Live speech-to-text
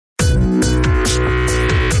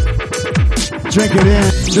drink it in,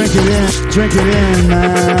 drink it in, drink it in,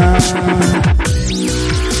 man.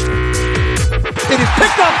 It is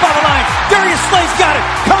picked off by the line. Darius Slay's got it.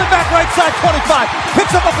 Coming back right side 25.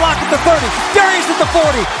 Picks up a block at the 30. Darius at the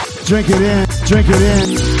 40. Drink it in, drink it in.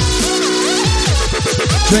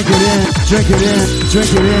 Drink it in, drink it in, drink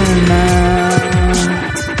it in, man.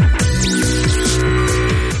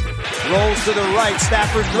 Rolls to the right.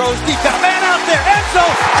 Stafford throws deep. Got a man out there. End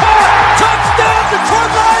zone. Caught. Touchdown,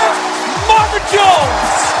 Detroit Lions. Marvin Jones.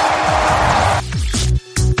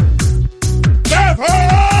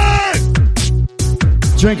 Stafford!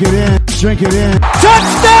 Drink it in, drink it in.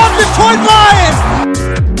 Touchdown, Detroit Lions.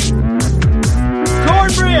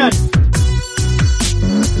 Cornbread.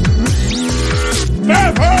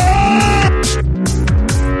 Stafford!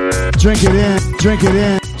 Drink it in, drink it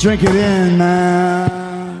in, drink it in, man.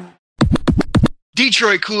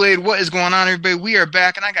 Detroit Kool-Aid, what is going on, everybody? We are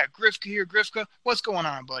back, and I got Grifka here. Grifka, what's going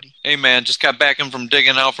on, buddy? Hey, man, just got back in from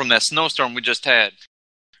digging out from that snowstorm we just had.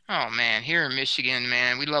 Oh, man, here in Michigan,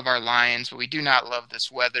 man, we love our Lions, but we do not love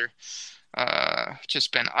this weather.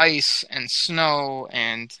 Just been ice and snow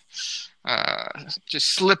and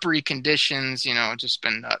just slippery conditions, just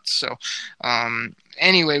been nuts. So,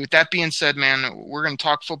 anyway, with that being said, man, we're going to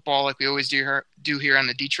talk football like we always do here on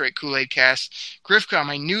the Detroit Kool-Aid Cast. Grifka,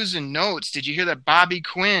 my news and notes, did you hear that Bobby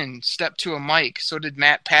Quinn stepped to a mic? So did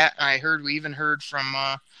Matt Pat, and we even heard from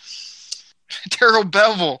Darrell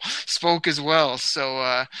Bevell spoke as well.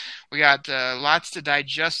 So we got lots to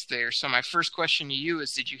digest there. So my first question to you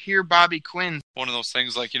is, did you hear Bobby Quinn? One of those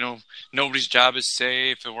things like, nobody's job is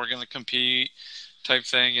safe and we're going to compete type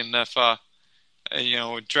thing. And if,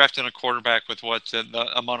 drafting a quarterback with what the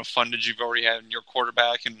amount of fundage you've already had in your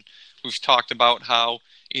quarterback, and we've talked about how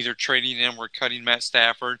either trading him or cutting Matt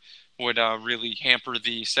Stafford would really hamper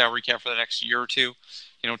the salary cap for the next year or two.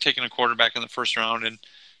 Taking a quarterback in the first round, and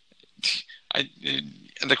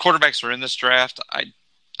the quarterbacks are in this draft.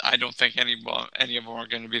 I don't think any of them are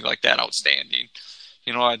going to be like that outstanding.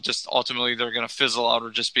 I just ultimately they're going to fizzle out or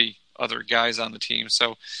just be other guys on the team.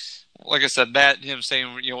 So, like I said, him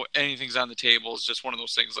saying anything's on the table is just one of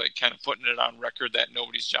those things, like kind of putting it on record that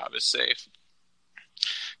nobody's job is safe.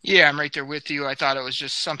 Yeah, I'm right there with you. I thought it was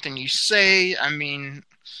just something you say. I mean,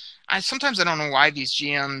 sometimes I don't know why these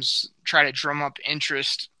GMs try to drum up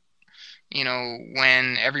interest,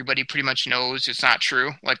 when everybody pretty much knows it's not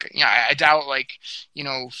true. Like, I doubt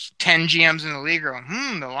 10 GMs in the league are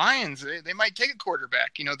going, the Lions, they might take a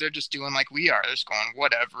quarterback. They're just doing like we are. They're just going,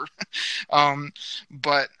 whatever.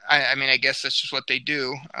 But I mean, I guess that's just what they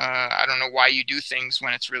do. I don't know why you do things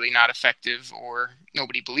when it's really not effective or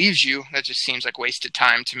nobody believes you. That just seems like wasted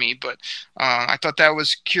time to me. But I thought that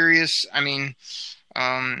was curious. I mean,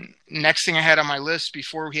 next thing I had on my list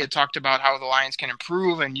before we had talked about how the Lions can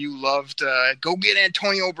improve, and you loved go get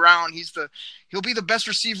Antonio Brown. He'll be the best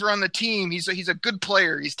receiver on the team. He's a good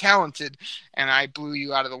player. He's talented, and I blew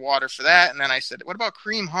you out of the water for that. And then I said, what about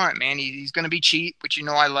Kareem Hunt, man? He's going to be cheap, which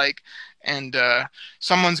I like, and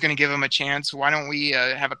someone's going to give him a chance. Why don't we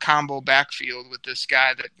have a combo backfield with this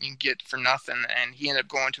guy that you can get for nothing? And he ended up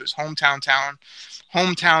going to his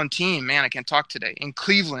hometown team. Man, I can't talk today, in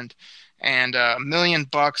Cleveland. And $1 million,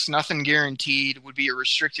 nothing guaranteed, would be a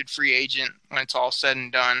restricted free agent when it's all said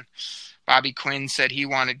and done. Bobby Quinn said he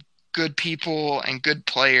wanted good people and good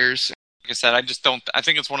players. Like I said, I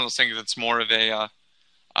think it's one of those things that's more of a,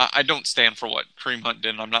 I don't stand for what Kareem Hunt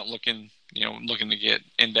did. I'm not looking to get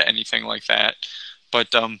into anything like that.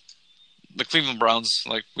 But the Cleveland Browns,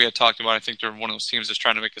 like we had talked about, I think they're one of those teams that's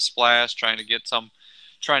trying to make a splash, trying to get some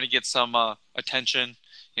attention,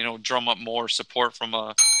 drum up more support from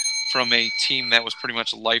a team that was pretty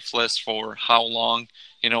much lifeless for how long,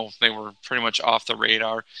 they were pretty much off the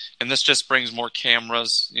radar. And this just brings more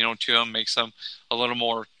cameras, to them, makes them a little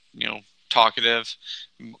more, talkative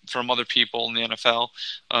from other people in the NFL.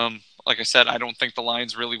 Like I said, I don't think the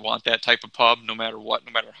Lions really want that type of pub, no matter what,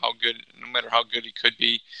 no matter how good he could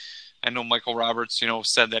be. I know Michael Roberts,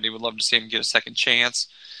 said that he would love to see him get a second chance,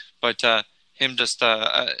 but him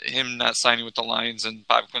not signing with the Lions and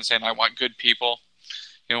Bobby Quinn saying, I want good people.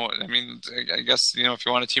 I guess, if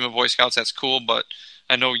you want a team of Boy Scouts, that's cool. But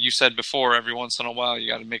I know you said before, every once in a while, you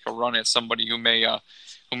got to make a run at somebody who may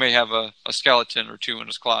have a skeleton or two in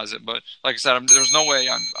his closet. But like I said, there's no way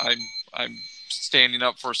I'm standing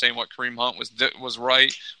up for saying what Kareem Hunt was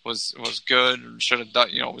right, was good, or should have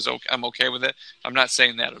done. Was okay. I'm okay with it. I'm not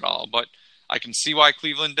saying that at all. But I can see why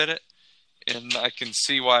Cleveland did it, and I can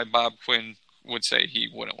see why Bob Quinn would say he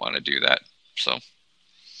wouldn't want to do that. So.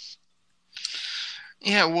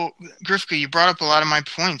 Yeah, well, Grifka, you brought up a lot of my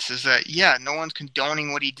points. Is that yeah, no one's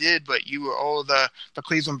condoning what he did, but you were the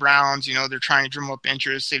Cleveland Browns. They're trying to drum up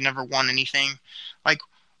interest. They've never won anything. Like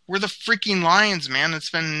we're the freaking Lions, man. It's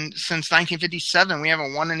been since 1957. We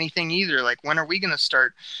haven't won anything either. Like when are we gonna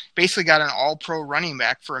start? Basically, got an All-Pro running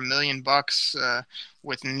back for $1 million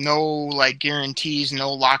with no like guarantees,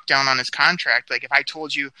 no lockdown on his contract. Like if I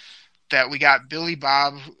told you that we got Billy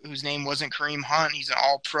Bob, whose name wasn't Kareem Hunt. He's an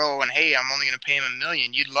all-pro, and hey, I'm only going to pay him $1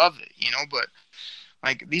 million. You'd love it, But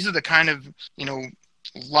like these are the kind of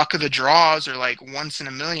luck of the draws, or like once in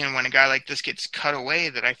a million when a guy like this gets cut away.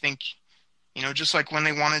 That I think, just like when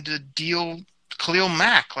they wanted to deal Khalil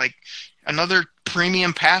Mack, like another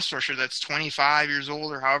premium pass rusher that's 25 years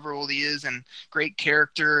old or however old he is, and great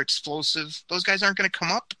character, explosive. Those guys aren't going to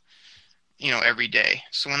come up every day.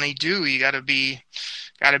 So when they do, you got to be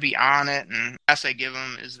on it. And the best I give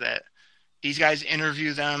them is that these guys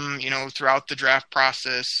interview them, throughout the draft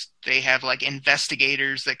process. They have like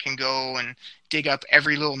investigators that can go and dig up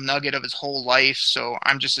every little nugget of his whole life. So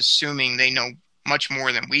I'm just assuming they know much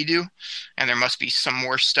more than we do. And there must be some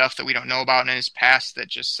more stuff that we don't know about in his past that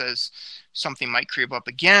just says something might creep up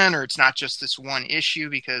again, or it's not just this one issue,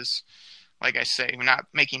 because like I say, we're not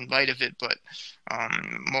making light of it, but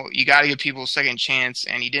you got to give people a second chance.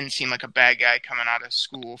 And he didn't seem like a bad guy coming out of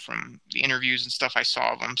school from the interviews and stuff I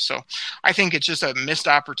saw of him. So I think it's just a missed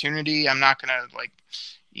opportunity. I'm not going to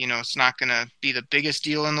it's not going to be the biggest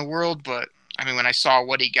deal in the world. But I mean, when I saw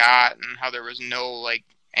what he got and how there was no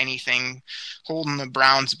anything holding the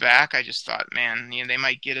Browns back, I just thought, man, they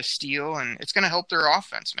might get a steal, and it's going to help their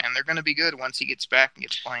offense, man. They're going to be good once he gets back and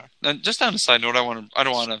gets playing. Now, just on a side note, I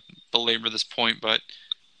don't want to belabor this point, but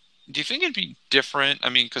do you think it'd be different? I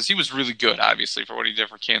mean, because he was really good, obviously, for what he did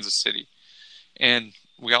for Kansas City, and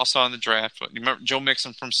we all saw in the draft. You remember Joe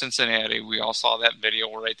Mixon from Cincinnati? We all saw that video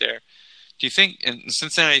right there. Do you think? And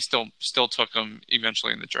Cincinnati still took him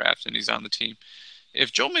eventually in the draft, and he's on the team.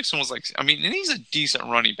 If Joe Mixon was and he's a decent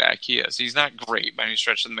running back. He is. He's not great by any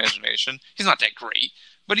stretch of the imagination. He's not that great,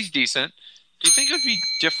 but he's decent. Do you think it would be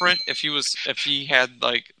different if he had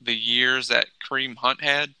the years that Kareem Hunt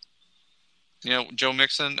had? Joe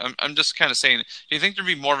Mixon. I'm just kind of saying. Do you think there'd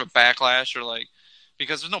be more of a backlash, or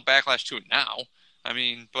because there's no backlash to it now? I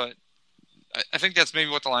mean, but I think that's maybe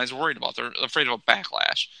what the Lions are worried about. They're afraid of a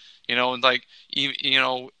backlash. And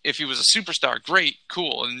if he was a superstar, great,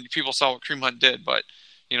 cool, and people saw what Kareem Hunt did. But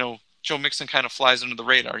Joe Mixon kind of flies under the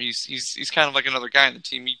radar. He's kind of like another guy in the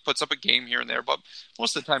team. He puts up a game here and there, but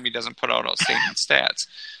most of the time he doesn't put out outstanding stats.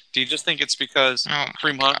 Do you just think it's because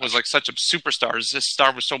Kareem Hunt was such a superstar? His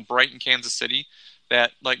star was so bright in Kansas City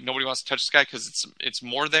that nobody wants to touch this guy because it's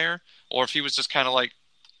more there? Or if he was just kind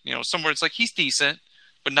of somewhere it's he's decent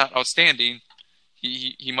but not outstanding,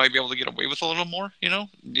 he might be able to get away with a little more, Do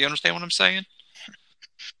you understand what I'm saying?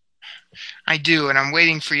 I do, and I'm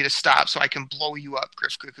waiting for you to stop so I can blow you up,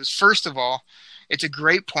 Grifka, because first of all, it's a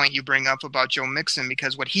great point you bring up about Joe Mixon,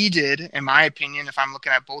 because what he did, in my opinion, if I'm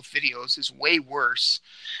looking at both videos, is way worse,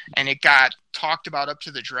 and it got talked about up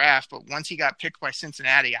to the draft, but once he got picked by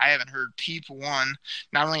Cincinnati, I haven't heard peep one,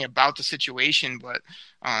 not only about the situation, but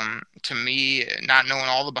to me, not knowing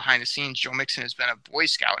all the behind the scenes, Joe Mixon has been a Boy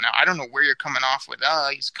Scout. Now, I don't know where you're coming off with,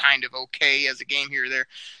 he's kind of okay as a game here or there.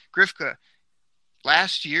 Grifka,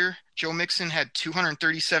 last year, Joe Mixon had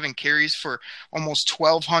 237 carries for almost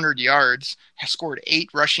 1,200 yards, has scored 8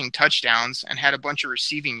 rushing touchdowns, and had a bunch of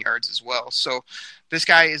receiving yards as well. So this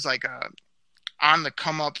guy is a on the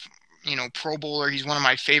come up, Pro Bowler. He's one of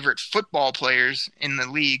my favorite football players in the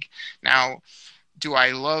league. Now, do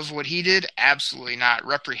I love what he did? Absolutely not.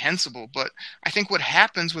 Reprehensible. But I think what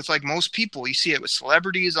happens with most people, you see it with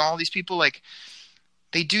celebrities, all these people,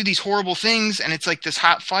 they do these horrible things, and it's this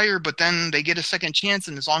hot fire, but then they get a second chance,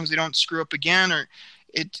 and as long as they don't screw up again, or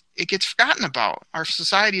it gets forgotten about. Our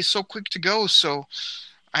society is so quick to go. So,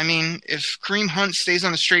 I mean, if Kareem Hunt stays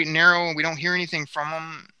on the straight and narrow and we don't hear anything from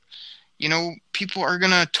him, people are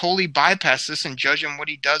going to totally bypass this and judge him what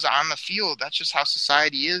he does on the field. That's just how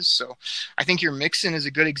society is. So I think your Mixon is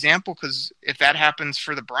a good example, because if that happens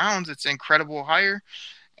for the Browns, it's an incredible hire.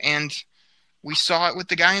 And we saw it with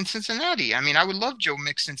the guy in Cincinnati. I mean, I would love Joe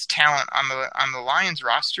Mixon's talent on the Lions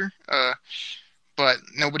roster, but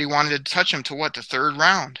nobody wanted to touch him to the third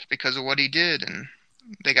round because of what he did, and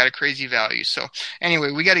they got a crazy value. So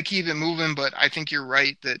anyway, we got to keep it moving, but I think you're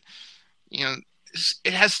right that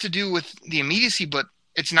it has to do with the immediacy, but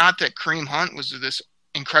it's not that Kareem Hunt was this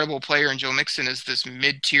incredible player and Joe Mixon is this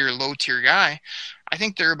mid-tier, low-tier guy. I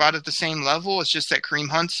think they're about at the same level. It's just that Kareem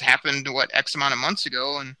Hunt's happened, X amount of months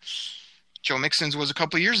ago, and Joe Mixon's was a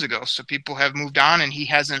couple years ago, so people have moved on, and he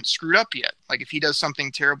hasn't screwed up yet. Like, if he does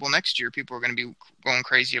something terrible next year, people are going to be going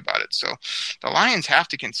crazy about it. So the Lions have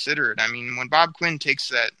to consider it. I mean, when Bob Quinn takes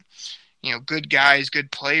that, good guys,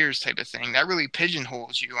 good players type of thing, that really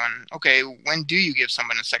pigeonholes you on, okay, when do you give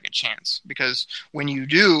someone a second chance? Because when you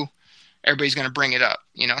do, everybody's going to bring it up,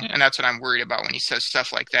 and that's what I'm worried about when he says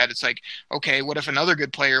stuff like that. It's like, okay, what if another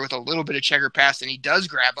good player with a little bit of checker pass and he does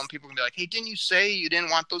grab them? People can be like, hey, didn't you say you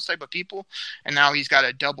didn't want those type of people? And now he's got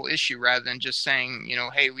a double issue rather than just saying,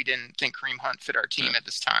 hey, we didn't think Kareem Hunt fit our team at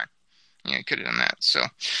this time. He could have done that. So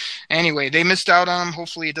anyway, they missed out on him.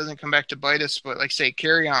 Hopefully it doesn't come back to bite us, but like I say,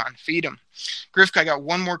 carry on, feed him. Griff, I got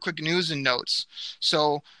one more quick news and notes.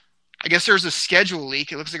 So I guess there's a schedule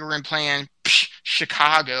leak. It looks like we're going to play in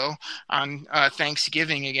Chicago on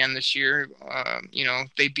Thanksgiving again this year.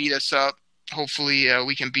 They beat us up. Hopefully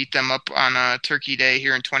we can beat them up on Turkey Day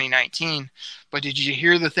here in 2019. But did you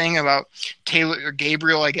hear the thing about Taylor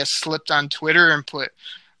Gabriel, I guess, slipped on Twitter and put,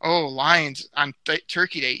 Lions on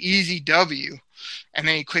Turkey Day, easy W. And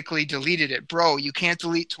then he quickly deleted it. Bro, you can't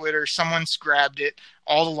delete Twitter. Someone's grabbed it.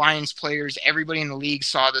 All the Lions players, everybody in the league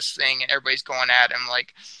saw this thing, and everybody's going at him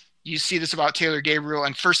like, you see this about Taylor Gabriel.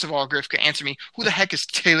 And first of all, Grifka, answer me, who the heck is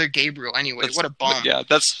Taylor Gabriel anyway? What a bum. Yeah,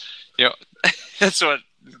 that's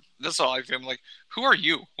all I feel. I'm like, who are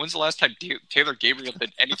you? When's the last time Taylor Gabriel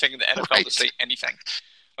did anything in the NFL to say anything?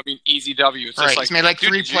 I mean, easy W. It's just like, he's made like dude,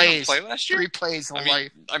 3 plays. Play last year? 3 plays whole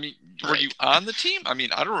life. I mean, were you on the team? I mean,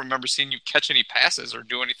 I don't remember seeing you catch any passes or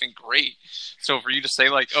do anything great. So for you to say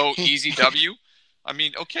like, easy W, I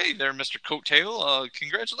mean, okay, there, Mr. Coattail.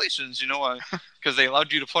 Congratulations, because they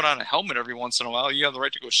allowed you to put on a helmet every once in a while. You have the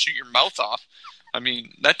right to go shoot your mouth off. I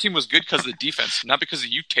mean, that team was good because of the defense, not because of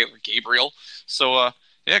you, Taylor Gabriel. So,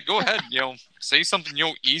 yeah, go ahead, say something,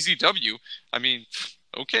 easy W. I mean,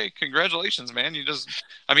 okay, congratulations, man.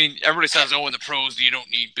 Everybody says, in the pros, you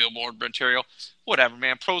don't need billboard material. Whatever,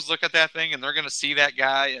 man. Pros look at that thing, and they're going to see that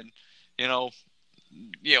guy, and,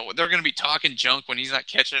 they're going to be talking junk when he's not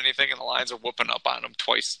catching anything, and the Lions are whooping up on him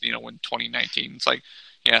twice, in 2019. It's like,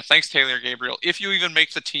 yeah, thanks, Taylor Gabriel, if you even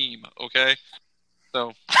make the team, okay?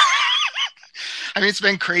 So... it's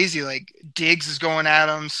been crazy. Like, Diggs is going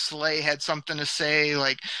at him. Slay had something to say.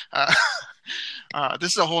 Like,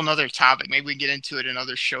 this is a whole nother topic. Maybe we can get into it in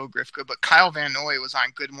another show, Grifka. But Kyle Van Noy was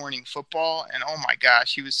on Good Morning Football, and oh my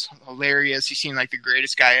gosh, he was hilarious. He seemed like the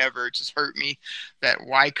greatest guy ever. It just hurt me that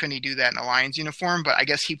why couldn't he do that in a Lions uniform? But I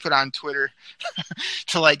guess he put on Twitter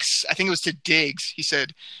to I think it was to Diggs. He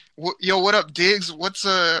said, yo, what up, Diggs? What's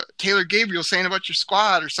Taylor Gabriel saying about your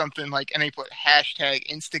squad or something? And they put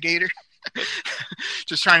 #instigator.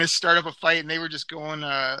 Just trying to start up a fight, and they were just going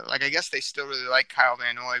I guess they still really like Kyle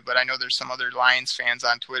Van Noy, but I know there's some other Lions fans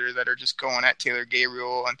on Twitter that are just going at Taylor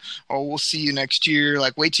Gabriel and, we'll see you next year,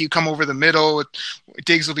 like, wait till you come over the middle,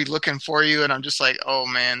 Diggs will be looking for you. And I'm just like, oh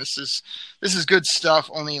man, this is good stuff.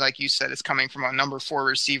 Only, like you said, it's coming from a number 4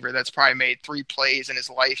 receiver that's probably made 3 plays in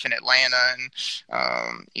his life in Atlanta, and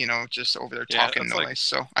just over there talking noise. Like,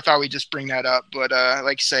 so I thought we'd just bring that up, but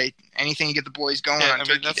like you say, anything to get the boys going on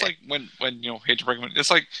Turkey that's Day. Like when hate to break it,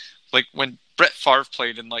 it's like when Brett Favre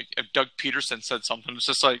played, and like if Doug Peterson said something, it's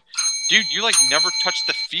just like, dude, you never touched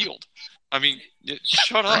the field. I mean,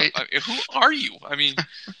 shut up. Right. Who are you? I mean,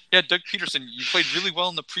 yeah, Doug Peterson, you played really well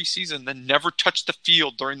in the preseason, then never touched the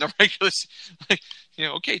field during the regular season.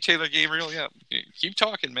 Okay, Taylor Gabriel, yeah, keep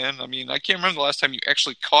talking, man. I mean, I can't remember the last time you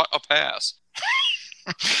actually caught a pass.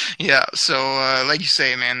 Yeah, so like you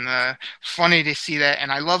say, man, funny to see that,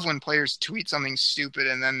 and I love when players tweet something stupid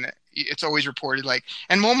and then it's always reported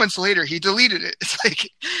and moments later he deleted it.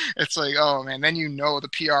 It's like, oh man, then the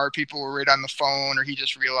PR people were right on the phone, or he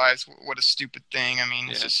just realized what a stupid thing. I mean,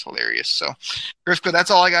 it's just hilarious. So, Grifka, that's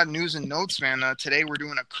all I got news and notes, man. Today we're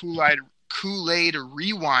doing a Kool-Aid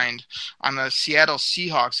rewind on the Seattle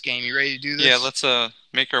Seahawks game. You ready to do this? Yeah, let's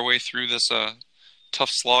make our way through this tough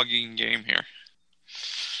slogging game here.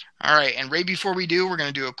 All right, and right before we do, we're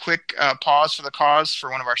going to do a quick pause for the cause for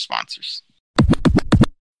one of our sponsors.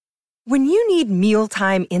 When you need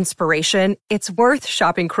mealtime inspiration, it's worth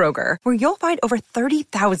shopping Kroger, where you'll find over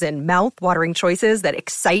 30,000 mouth-watering choices that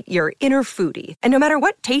excite your inner foodie. And no matter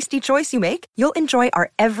what tasty choice you make, you'll enjoy our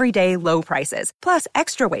everyday low prices, plus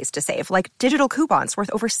extra ways to save, like digital coupons worth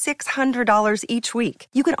over $600 each week.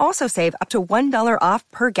 You can also save up to $1 off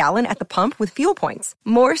per gallon at the pump with fuel points.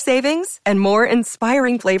 More savings and more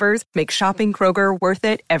inspiring flavors make shopping Kroger worth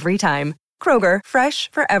it every time. Kroger, fresh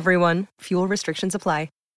for everyone. Fuel restrictions apply.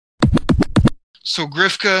 So,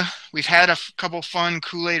 Grifka, we've had a couple fun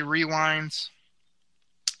Kool-Aid rewinds.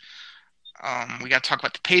 We got to talk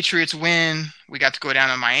about the Patriots win. We got to go down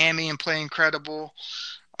to Miami and play incredible.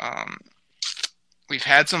 we've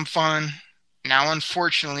had some fun. Now,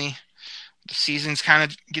 unfortunately, the season's kind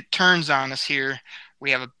of get turns on us here. We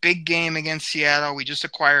have a big game against Seattle. We just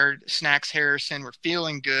acquired Snacks Harrison. We're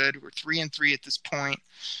feeling good. We're 3-3 at this point.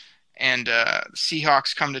 And the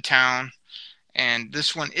Seahawks come to town. And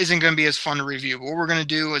this one isn't going to be as fun to review. But what we're going to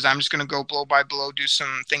do is I'm just going to go blow by blow, do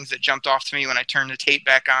some things that jumped off to me when I turned the tape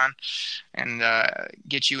back on, and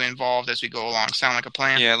get you involved as we go along. Sound like a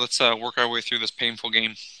plan? Yeah, let's work our way through this painful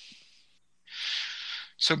game.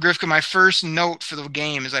 So, Grifka, my first note for the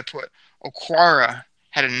game is I put Okwara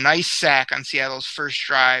had a nice sack on Seattle's first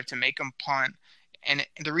drive to make them punt. And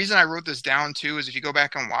the reason I wrote this down, too, is if you go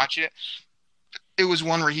back and watch it, it was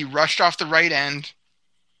one where he rushed off the right end.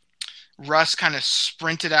 Russ kind of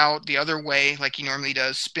sprinted out the other way like he normally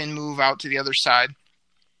does, spin move out to the other side.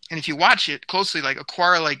 And if you watch it closely, like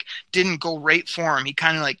Okwara didn't go right for him. He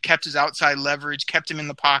kind of kept his outside leverage, kept him in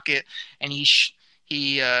the pocket, and he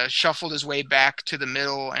shuffled his way back to the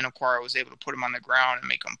middle, and Okwara was able to put him on the ground and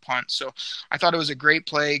make him punt. So I thought it was a great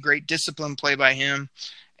play, great disciplined play by him.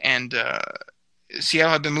 And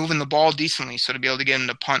Seattle had been moving the ball decently, so to be able to get him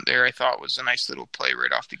to punt there, I thought was a nice little play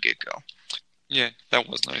right off the get-go. Yeah, that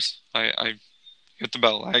was nice. I hit the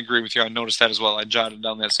bell. I agree with you. I noticed that as well. I jotted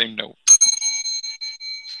down that same note.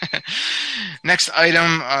 Next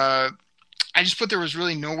item, I just put there was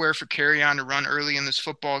really nowhere for Kerryon to run early in this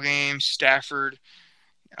football game. Stafford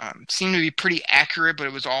seemed to be pretty accurate, but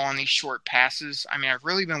it was all on these short passes. I mean, I've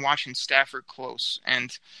really been watching Stafford close,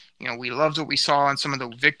 and we loved what we saw on some of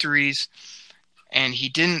the victories. And he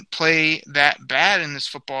didn't play that bad in this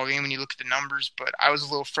football game when you look at the numbers, but I was a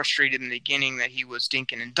little frustrated in the beginning that he was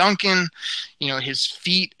dinking and dunking. His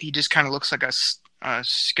feet, he just kind of looks like a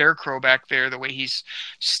scarecrow back there. The way he's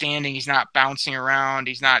standing, he's not bouncing around.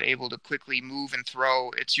 He's not able to quickly move and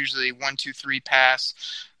throw. It's usually 1, 2, 3 pass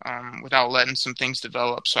without letting some things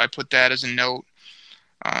develop. So I put that as a note.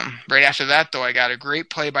 Right after that, though, I got a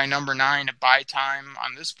great play by number 9 to buy time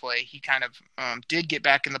on this play. He kind of did get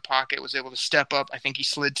back in the pocket, was able to step up. I think he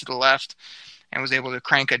slid to the left and was able to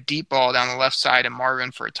crank a deep ball down the left side of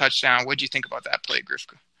Marvin for a touchdown. What did you think about that play,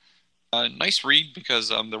 Grifka? Nice read because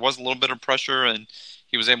there was a little bit of pressure and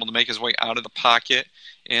he was able to make his way out of the pocket.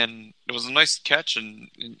 And it was a nice catch and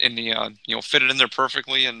he fit it in there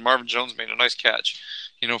perfectly. And Marvin Jones made a nice catch,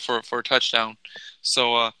 for a touchdown.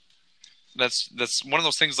 So, That's one of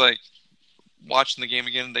those things like watching the game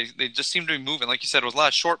again. They just seem to be moving. Like you said, it was a lot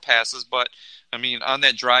of short passes, but I mean, on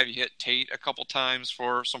that drive, he hit Tate a couple times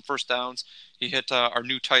for some first downs. He hit our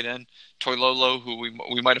new tight end, Toilolo, who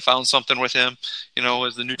we might have found something with him,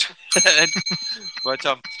 as the new tight end. But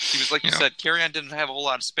he was, like you said, Kerryon didn't have a whole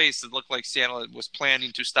lot of space. It looked like Seattle was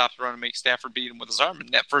planning to stop the run and make Stafford beat him with his arm.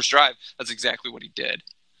 And that first drive, that's exactly what he did.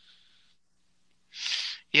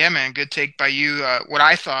 Yeah, man, good take by you. What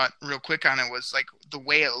I thought real quick on it was the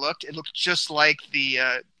way it looked just like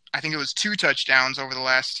I think it was 2 touchdowns over the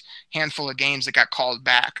last handful of games that got called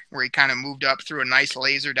back, where he kind of moved up, threw a nice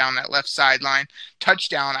laser down that left sideline.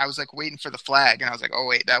 Touchdown, I was waiting for the flag, and I was like, oh,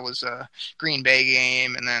 wait, that was a Green Bay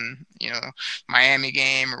game, and then, Miami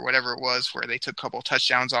game or whatever it was, where they took a couple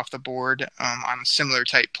touchdowns off the board on similar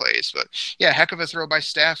type plays. But, yeah, heck of a throw by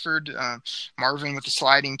Stafford. Marvin with the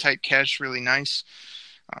sliding type catch, really nice.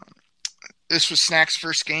 This was Snack's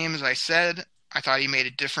first game, as I said. I thought he made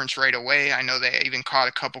a difference right away. I know they even caught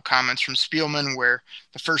a couple comments from Spielman where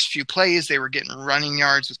the first few plays they were getting running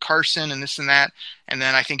yards with Carson and this and that. And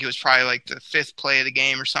then I think it was probably the 5th play of the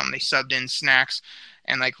game or something. They subbed in Snacks.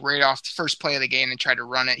 And right off the first play of the game, they tried to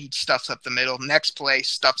run it. He stuffs up the middle. Next play,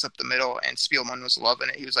 stuffs up the middle, and Spielman was loving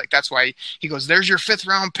it. He was like, that's why he goes, there's your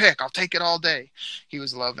 5th-round pick. I'll take it all day. He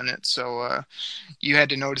was loving it. So you had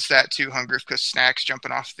to notice that too, Griff, because Snacks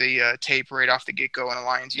jumping off the tape right off the get-go in a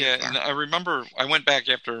Lions uniform. And I remember I went back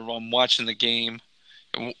after watching the game,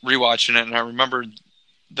 rewatching it, and I remember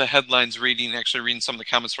the headlines reading some of the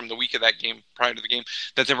comments from the week of that game, prior to the game,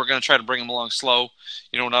 that they were going to try to bring him along slow,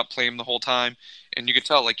 not play him the whole time. And you could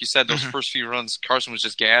tell, like you said, those first few runs, Carson was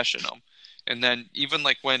just gashing them. And then even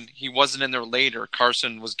when he wasn't in there later,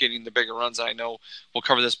 Carson was getting the bigger runs. I know we'll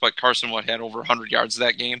cover this, but Carson had over 100 yards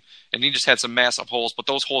that game, and he just had some massive holes. But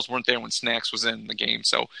those holes weren't there when Snacks was in the game.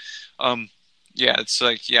 So, it's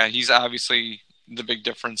he's obviously the big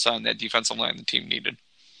difference on that defensive line the team needed.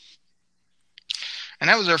 And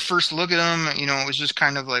that was our first look at him. It was just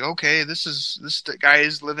kind of okay, this guy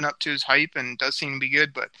is living up to his hype and does seem to be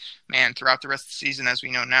good. But, man, throughout the rest of the season, as we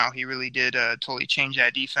know now, he really did totally change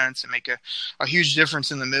that defense and make a huge difference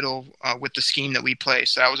in the middle with the scheme that we play.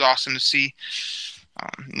 So that was awesome to see.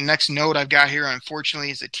 Next note I've got here, unfortunately,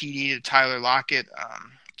 is a TD to Tyler Lockett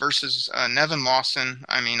versus Nevin Lawson.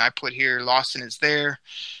 I mean, I put here Lawson is there.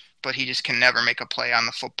 but he just can never make a play on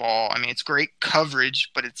the football. I mean, it's great coverage,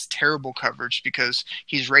 but it's terrible coverage because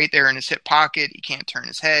he's right there in his hip pocket. He can't turn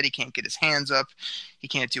his head. He can't get his hands up. He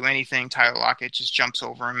can't do anything. Tyler Lockett just jumps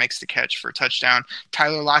over and makes the catch for a touchdown.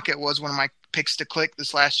 Tyler Lockett was one of my picks to click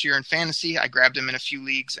this last year in fantasy. I grabbed him in a few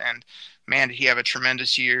leagues, and man, did he have a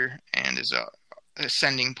tremendous year and is a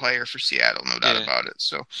ascending player for Seattle, no doubt about it.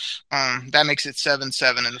 So that makes it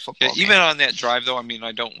 7-7 in the football game. Even on that drive, though, I mean,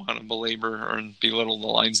 I don't want to belabor or belittle the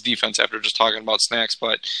Lions' defense after just talking about snacks,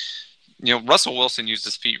 but Russell Wilson used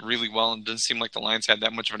his feet really well, and it didn't seem like the Lions had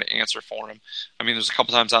that much of an answer for him. I mean, there's a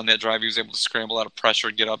couple times on that drive he was able to scramble out of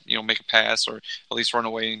pressure, get up, make a pass, or at least run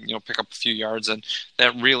away and pick up a few yards, and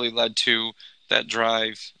that really led to that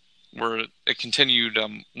drive where it continued.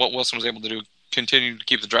 What Wilson was able to do, continued to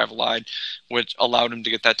keep the drive alive, which allowed him to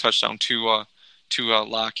get that touchdown to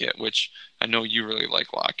Lockett, which I know you really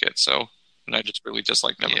like Lockett, so, and I just really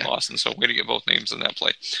dislike Nevin Lawson, so way to get both names in that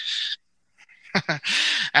play.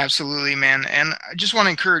 Absolutely, man. And I just want to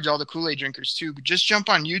encourage all the Kool-Aid drinkers too. Just jump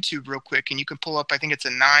on YouTube real quick and you can pull up, I think it's a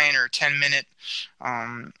 9 or 10 minute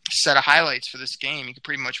set of highlights for this game. You can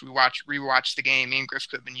pretty much rewatch the game. Me and Griff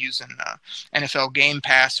have been using NFL Game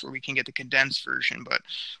Pass where we can get the condensed version. But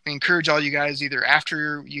we encourage all you guys, either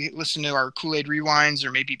after you listen to our Kool-Aid Rewinds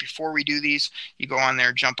or maybe before we do these, you go on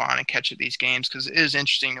there, jump on and catch these games, because it is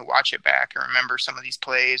interesting to watch it back and remember some of these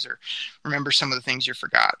plays or remember some of the things you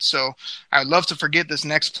forgot. So I would love to forget this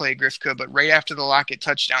next play, Grifka, but right after the Lockett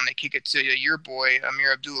touchdown, they kick it to your boy,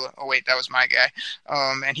 Amir Abdullah. Oh, wait, that was my guy.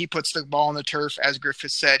 And he puts the ball on the turf. As Griff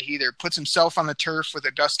has said, he either puts himself on the turf with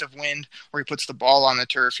a gust of wind or he puts the ball on the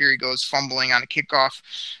turf. Here he goes fumbling on a kickoff.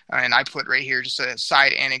 And I put right here just a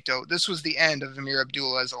side anecdote. This was the end of Amir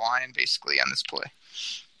Abdullah as a Lion, basically, on this play.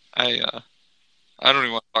 I don't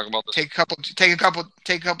even want to talk about this. Take a couple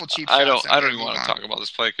cheap shots. I don't even want to talk about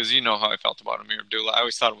this play because you know how I felt about Amir Abdullah. I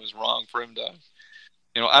always thought it was wrong for him to,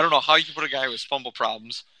 I don't know how you can put a guy with fumble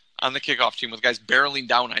problems on the kickoff team with guys barreling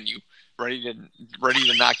down on you, ready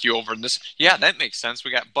to knock you over. And that makes sense.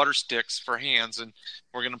 We got butter sticks for hands, and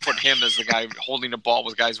we're going to put him as the guy holding the ball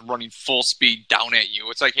with guys running full speed down at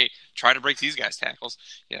you. It's like, hey, try to break these guys' tackles.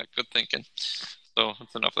 Yeah, good thinking. So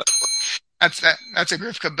that's enough of that. That's a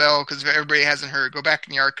Grifka Bell, because if everybody hasn't heard, go back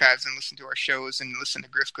in the archives and listen to our shows and listen to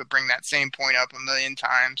Grifka bring that same point up a million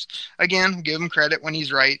times. Again, give him credit when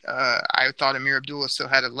he's right. I thought Amir Abdullah still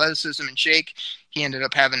had athleticism and shake. He ended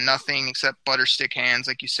up having nothing except butter stick hands,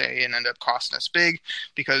 like you say, and ended up costing us big,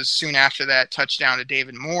 because soon after that touchdown to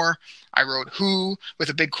David Moore, I wrote who with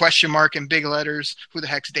a big question mark in big letters. Who the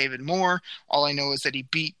heck's David Moore? All I know is that he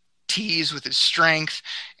beat Tees with his strength,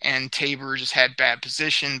 and Tabor just had bad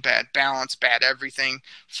position, bad balance, bad everything.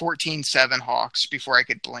 14-7 Hawks before I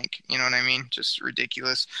could blink. You know what I mean? Just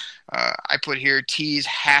ridiculous. I put here Tees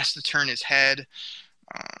has to turn his head.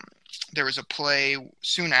 There was a play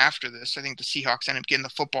soon after this. I think the Seahawks end up getting the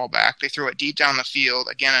football back. They throw it deep down the field.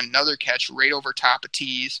 Again, another catch right over top of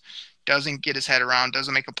Tees. Doesn't get his head around,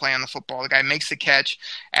 doesn't make a play on the football. The guy makes the catch.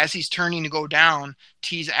 As he's turning to go down,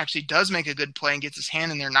 Tees actually does make a good play and gets his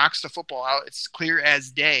hand in there, knocks the football out. It's clear as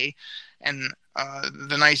day. And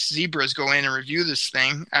the nice Zebras go in and review this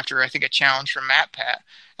thing after, I think, a challenge from Matt Pat,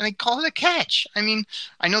 and they call it a catch. I mean,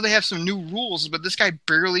 I know they have some new rules, but this guy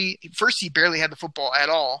barely had the football at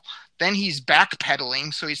all. Then he's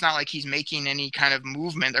backpedaling, so he's not like he's making any kind of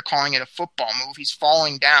movement. They're calling it a football move. He's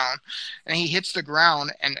falling down, and he hits the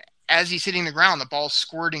ground, and as he's hitting the ground, the ball's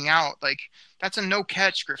squirting out. Like, that's a no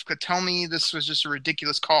catch, Griff. Could tell me this was just a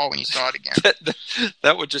ridiculous call when you saw it again.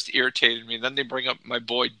 That would just irritated me. Then they bring up my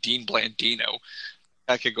boy Dean Blandino.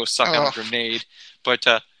 I could go suck on a grenade. But,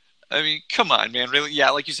 I mean, come on, man. Really?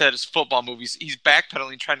 Yeah, like you said, it's football movies. He's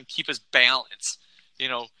backpedaling, trying to keep his balance.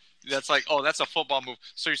 That's like, oh, that's a football move.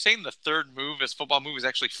 So you're saying the third move, his football move, is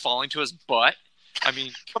actually falling to his butt? I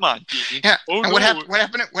mean, come on, Dean. Yeah. Oh, and what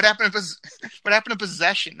happened to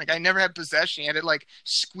possession? Like, I never had possession. He had it like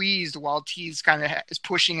squeezed while Tees kind of is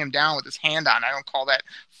pushing him down with his hand on. I don't call that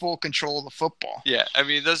full control of the football. Yeah, I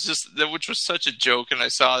mean, which was such a joke, and I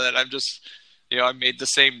saw that. I'm just, I made the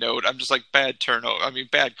same note. I'm just like, bad turnover. I mean,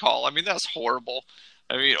 bad call. I mean, that's horrible.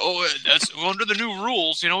 I mean, that's under the new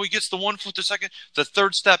rules. He gets the 1 foot, the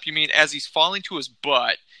third step. You mean as he's falling to his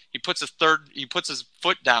butt, he puts his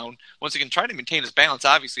foot down once he can try to maintain his balance,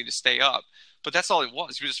 obviously, to stay up. But that's all it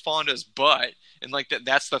was. He was just falling to his butt, and like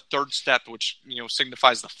that's the third step, which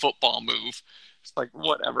signifies the football move. It's like,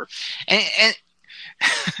 whatever.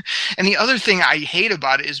 And the other thing I hate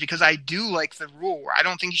about it is because I do like the rule where I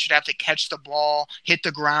don't think you should have to catch the ball, hit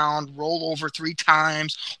the ground, roll over 3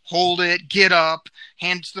 times, hold it, get up,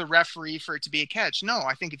 hand it to the referee for it to be a catch. No,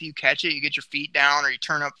 I think if you catch it, you get your feet down or you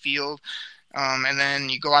turn up field. and then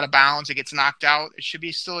you go out of bounds, it gets knocked out, it should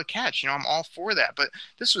be still a catch. I'm all for that. But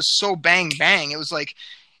this was so bang, bang. It was like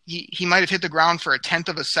he might have hit the ground for a tenth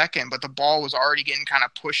of a second, but the ball was already getting kind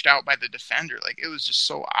of pushed out by the defender. Like, it was just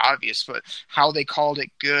so obvious. But how they called it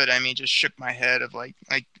good, just shook my head of like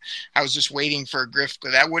I was just waiting for a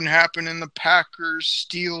Grifka. That wouldn't happen in the Packers,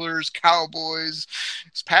 Steelers, Cowboys.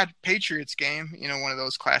 It's Patriots game, one of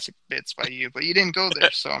those classic bits by you. But you didn't go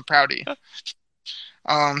there, so I'm proud of you.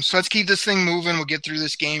 So let's keep this thing moving. We'll get through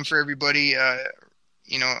this game for everybody.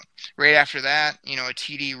 Right after that, a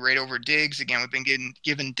TD right over Diggs. Again, we've been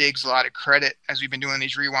giving Diggs a lot of credit as we've been doing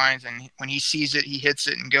these rewinds, and when he sees it, he hits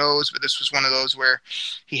it and goes. But this was one of those where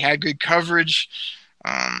he had good coverage.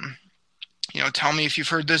 Tell me if you've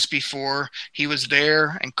heard this before. He was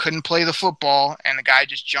there and couldn't play the football, and the guy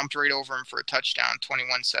just jumped right over him for a touchdown,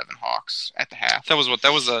 21-7 Hawks at the half. That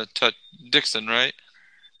was Dixon, right?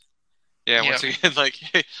 Yeah, once again, like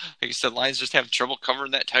you said, Lions just have trouble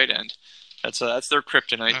covering that tight end. That's their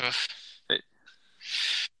kryptonite.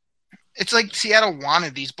 It's like Seattle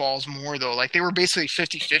wanted these balls more, though. Like, they were basically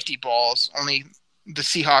 50-50 balls, only the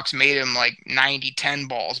Seahawks made them like 90-10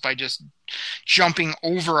 balls by just jumping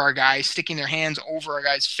over our guys, sticking their hands over our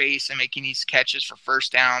guy's face and making these catches for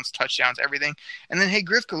first downs, touchdowns, everything. And then, hey,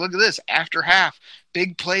 Grifka, look at this. After half,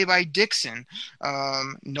 big play by Dixon.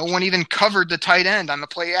 No one even covered the tight end on the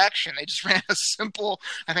play action. They just ran a simple,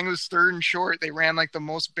 I think it was 3rd and short. They ran like the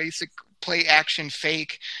most basic play action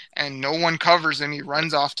fake, and no one covers him. He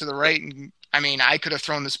runs off to the right, and I could have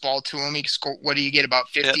thrown this ball to him. He scored, what do you get, about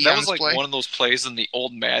 50 that on was this like play? One of those plays in the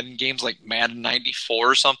old Madden games, like Madden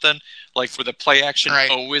 94 or something, like where the play action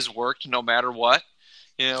always worked no matter what.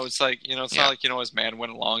 It's like, it's not like, as Madden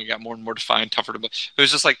went along, it got more and more defined, tougher to play. It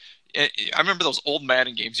was just like, I remember those old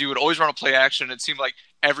Madden games. You would always run a play action, and it seemed like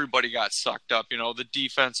everybody got sucked up. The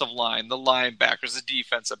defensive line, the linebackers, the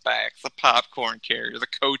defensive backs, the popcorn carrier, the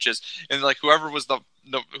coaches, and like whoever was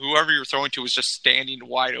whoever you're throwing to was just standing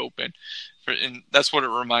wide open. And that's what it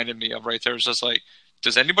reminded me of right there. It's just like,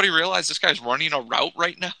 does anybody realize this guy's running a route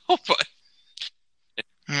right now? But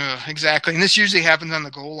exactly. And this usually happens on the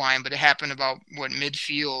goal line, but it happened about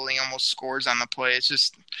midfield. He almost scores on the play. It's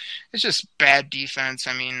just bad defense.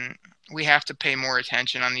 We have to pay more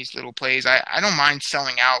attention on these little plays. I don't mind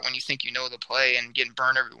selling out when you think you know the play and getting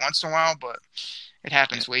burned every once in a while, but it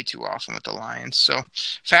happens way too often with the Lions. So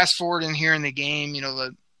fast forward in here in the game,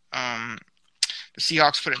 the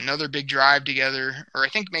Seahawks put another big drive together, or I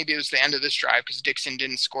think maybe it was the end of this drive because Dixon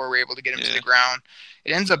didn't score. We were able to get him to the ground.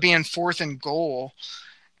 It ends up being 4th and goal,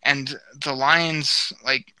 and the Lions,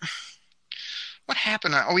 what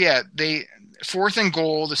happened? Oh, yeah, 4th and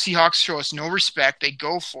goal. The Seahawks show us no respect. They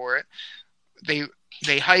go for it.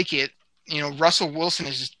 They hike it. Russell Wilson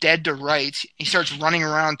is just dead to rights. He starts running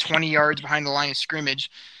around 20 yards behind the line of scrimmage,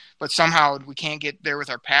 but somehow we can't get there with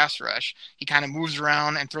our pass rush. He kind of moves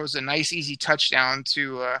around and throws a nice, easy touchdown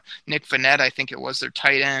to Nick Vannett, I think it was, their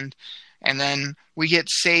tight end. And then we get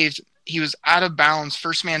saved. He was out of bounds,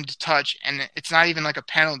 first man to touch, and it's not even like a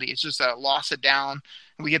penalty. It's just a loss of down,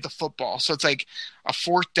 and we get the football. So it's like a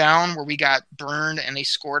 4th down where we got burned and they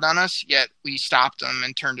scored on us, yet we stopped them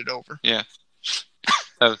and turned it over. Yeah.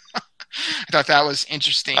 I thought that was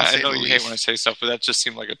interesting. I know you hate when I say stuff, but that just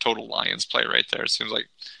seemed like a total Lions play right there. It seems like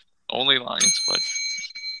only Lions, but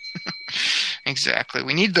exactly.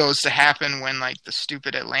 We need those to happen when, like, the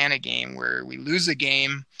stupid Atlanta game where we lose a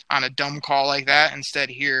game on a dumb call like that. Instead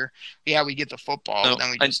here, we get the football, but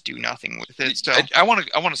then we just do nothing with it. So I want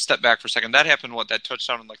to step back for a second. That happened, that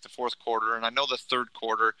touchdown in like the 4th quarter, and I know the 3rd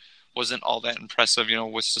quarter wasn't all that impressive,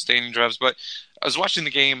 with sustaining drives. But I was watching the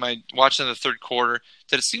game. I watched in the 3rd quarter.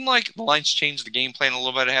 Did it seem like the Lions changed the game plan a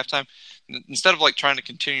little bit at halftime? Instead of like trying to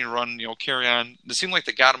continue to run, carry on, it seemed like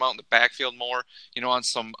they got him out in the backfield more, on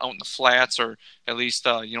some out in the flats, or at least,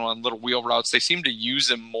 on little wheel routes. They seemed to use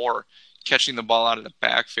him more, catching the ball out of the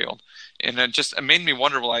backfield. And it made me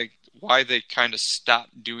wonder, like, why they kind of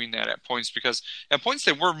stopped doing that at points, because at points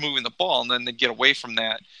they were moving the ball, and then they'd get away from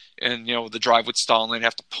that, and, the drive would stall and they'd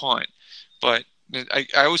have to punt. But I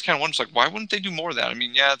always kind of wonder, like, why wouldn't they do more of that?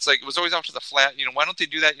 It's like it was always out to the flat. Why don't they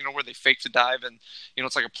do that? Where they fake the dive and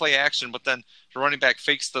it's like a play action, but then the running back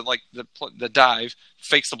fakes the dive,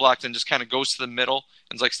 fakes the block, then just kind of goes to the middle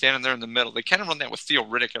and is like standing there in the middle. They kind of run that with Theo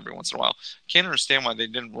Riddick every once in a while. Can't understand why they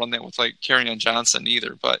didn't run that with like Kerryon Johnson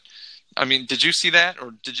either. But did you see that,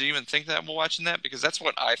 or did you even think that while watching that? Because that's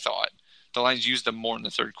what I thought. The Lions used them more in the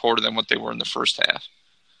 3rd quarter than what they were in the first half.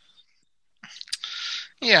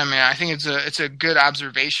 Yeah, I think it's a good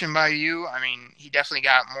observation by you. He definitely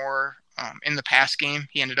got more in the pass game.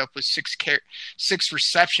 He ended up with 6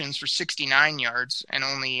 receptions for 69 yards and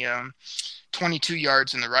only 22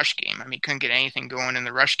 yards in the rush game. I mean, couldn't get anything going in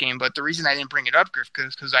the rush game. But the reason I didn't bring it up, Griff,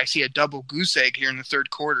 because I see a double goose egg here in the third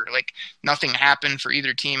quarter. Like, nothing happened for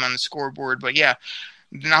either team on the scoreboard. But, yeah,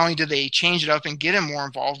 not only did they change it up and get him more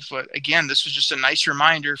involved, but, again, this was just a nice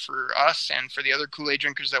reminder for us and for the other Kool-Aid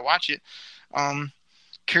drinkers that watch it.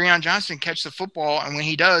 Kerryon Johnson catch the football, and when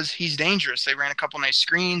he does, he's dangerous. They ran a couple nice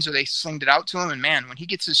screens, or they slinged it out to him, and, man, when he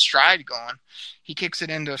gets his stride going, he kicks it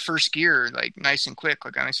into first gear, like, nice and quick,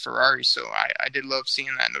 like a nice Ferrari. So I did love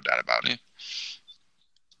seeing that, no doubt about it.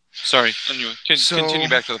 Sorry, anyway, continue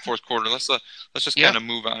back to the fourth quarter. Let's just kind of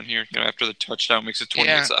move on here. After the touchdown makes it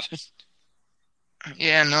 28-7.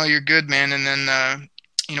 Yeah, no, you're good, man. And then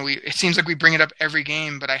it seems like we bring it up every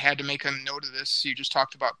game, but I had to make a note of this. You just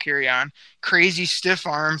talked about Kerryon. Crazy stiff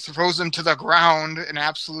arm, throws him to the ground, an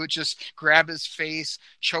absolute just grab his face,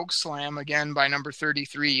 choke slam again by number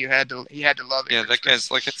 33. He had to love it. Yeah, that guy's,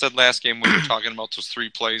 like I said last game, we were talking about those 3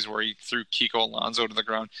 plays where he threw Kiko Alonso to the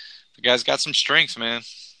ground. The guy's got some strength, man.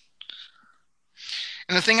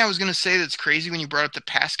 And the thing I was going to say that's crazy when you brought up the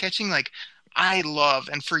pass catching, like, I love,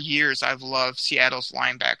 and for years I've loved Seattle's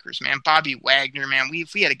linebackers, man. Bobby Wagner, man.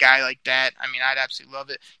 If we had a guy like that, I mean, I'd absolutely love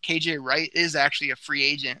it. KJ Wright is actually a free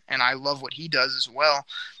agent, and I love what he does as well.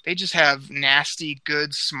 They just have nasty,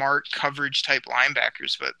 good, smart coverage type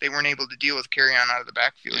linebackers, but they weren't able to deal with Kerryon out of the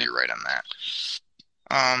backfield. You're right on that.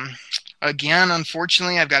 Again,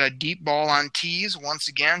 unfortunately, I've got a deep ball on tees. Once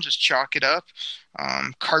again, just chalk it up.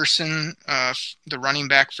 Carson, the running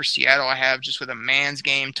back for Seattle, I have just with a man's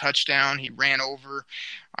game touchdown. He ran over,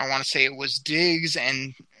 I want to say it was Diggs,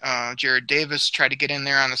 and Jared Davis tried to get in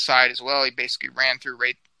there on the side as well. He basically ran through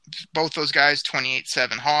both those guys,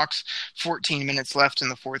 28-7 Hawks, 14 minutes left in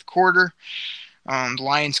the fourth quarter. The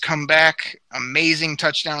Lions come back, amazing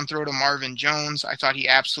touchdown throw to Marvin Jones. I thought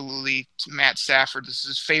Matt Stafford, this is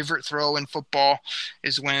his favorite throw in football,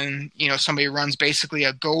 is when, somebody runs basically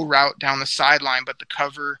a go route down the sideline, but the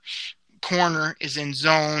cover corner is in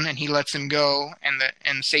zone and he lets him go, and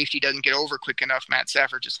the safety doesn't get over quick enough. Matt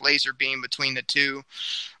Stafford just laser beam between the two,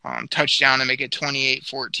 touchdown to make it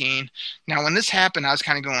 28-14. Now, when this happened, I was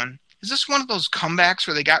kind of going, is this one of those comebacks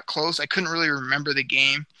where they got close? I couldn't really remember the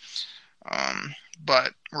game.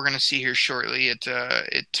 But we're going to see here shortly. It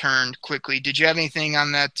turned quickly. Did you have anything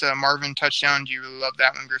on that Marvin touchdown? Do you really love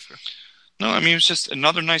that one, Griffith? No, I mean, it was just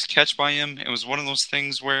another nice catch by him. It was one of those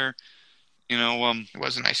things where, it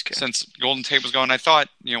was a nice catch. Since Golden Tate was gone, I thought,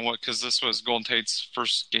 because this was Golden Tate's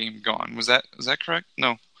first game gone. Was that correct?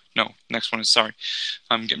 No. Next one is, sorry.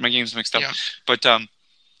 I'm getting my games mixed up. Yeah. But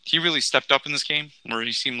he really stepped up in this game, where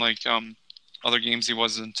he seemed like other games he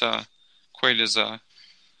wasn't quite as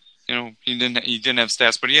he didn't have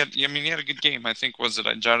stats, but he had a good game. I think,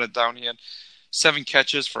 I jotted down, he had 7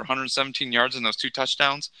 catches for 117 yards in those 2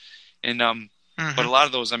 touchdowns. And but a lot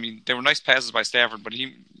of those, they were nice passes by Stafford, but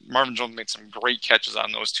Marvin Jones made some great catches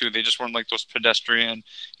on those too. They just weren't like those pedestrian,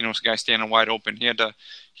 guy standing wide open. He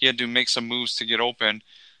had to make some moves to get open.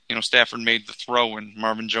 Stafford made the throw, and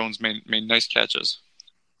Marvin Jones made nice catches.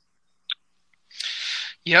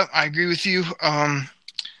 Yep, I agree with you.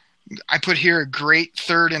 I put here a great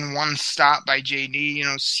 3rd and 1 stop by JD.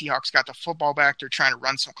 Seahawks got the football back. They're trying to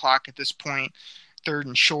run some clock at this point. 3rd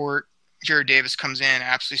and short. Jared Davis comes in,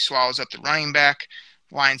 absolutely swallows up the running back.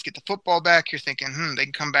 Lions get the football back. You're thinking, they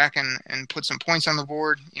can come back and put some points on the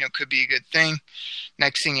board. Could be a good thing.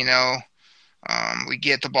 Next thing you know, we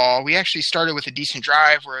get the ball. We actually started with a decent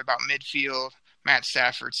drive. We're about midfield. Matt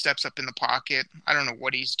Stafford steps up in the pocket. I don't know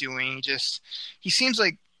what he's doing. He seems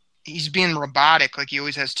like he's being robotic, like he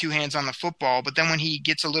always has 2 hands on the football. But then when he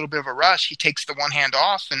gets a little bit of a rush, he takes the one hand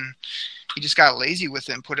off, and he just got lazy with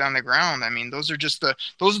it and put it on the ground. Those are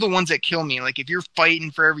the ones that kill me. Like, if you're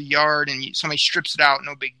fighting for every yard and somebody strips it out,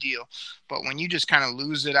 no big deal. But when you just kind of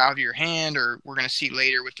lose it out of your hand, or we're going to see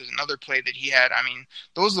later with another play that he had,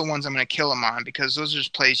 those are the ones I'm going to kill him on, because those are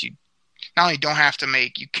just plays you not only don't have to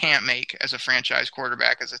make, you can't make as a franchise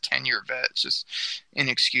quarterback, as a 10-year vet. It's just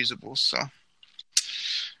inexcusable. So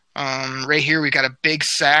right here, we got a big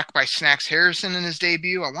sack by Snacks Harrison in his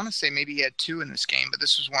debut. I want to say maybe he had 2 in this game, but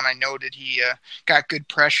this was one I noted. He got good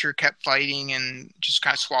pressure, kept fighting, and just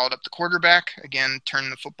kind of swallowed up the quarterback. Again,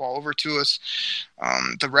 turning the football over to us.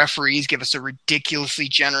 The referees give us a ridiculously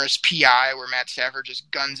generous PI where Matt Stafford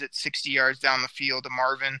just guns it 60 yards down the field to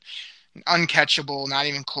Marvin. Uncatchable, not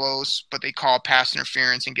even close, but they call pass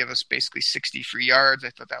interference and give us basically 60 free yards. I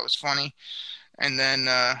thought that was funny. And then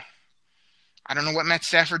I don't know what Matt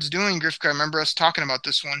Stafford's doing, Griff. I remember us talking about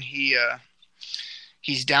this one.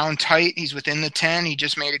 He's down tight. He's within the 10. He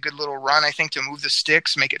just made a good little run, I think, to move the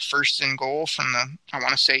sticks, make it 1st and goal from I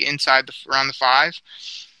want to say around the 5.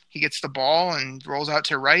 He gets the ball and rolls out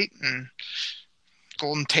to right, and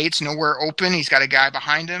Golden Tate's nowhere open. He's got a guy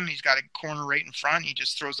behind him. He's got a corner right in front. He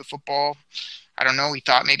just throws the football. I don't know. He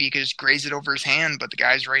thought maybe he could just graze it over his hand, but the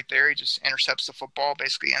guy's right there. He just intercepts the football,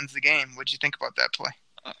 basically ends the game. What did you think about that play?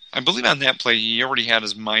 I believe on that play, he already had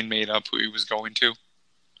his mind made up who he was going to.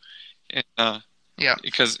 And, yeah.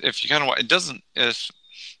 Because if you kind of, it doesn't, if,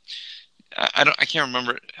 I can't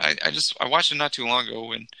remember. I watched it not too long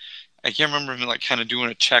ago, and I can't remember him like kind of doing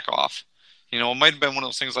a check off. You know, it might have been one of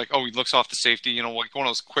those things like, oh, he looks off the safety, you know, like one of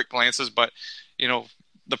those quick glances, but, you know,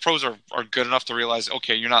 the pros are good enough to realize,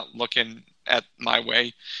 okay, you're not looking at my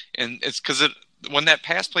way. And it's because when that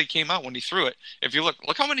pass play came out, when he threw it, if you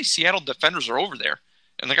look how many Seattle defenders are over there.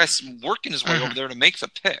 And the guy's working his way over there to make the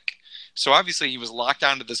pick. So obviously he was locked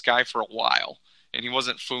onto this guy for a while, and he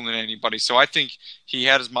wasn't fooling anybody. So I think he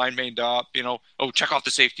had his mind made up, you know, oh, check off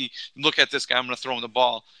the safety, look at this guy, I'm going to throw him the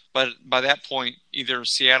ball. But by that point, either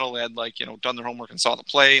Seattle had, like, you know, done their homework and saw the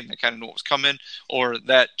play and they kind of knew what was coming, or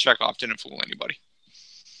that checkoff didn't fool anybody.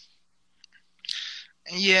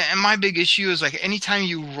 Yeah, and my big issue is, like, anytime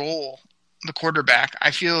you roll the quarterback,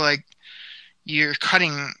 I feel like you're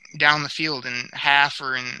cutting down the field in half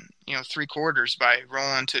or in, you know, 3/4 by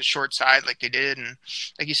rolling to short side like they did. And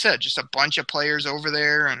like you said, just a bunch of players over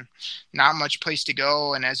there and not much place to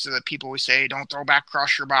go. And as the people always say, don't throw back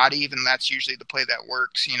across your body. Even that's usually the play that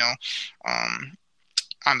works, you know,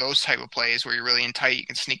 on those type of plays where you're really in tight, you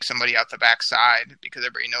can sneak somebody out the backside because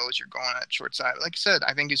everybody knows you're going at short side. Like I said,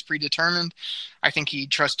 I think he's predetermined. I think he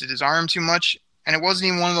trusted his arm too much. And it wasn't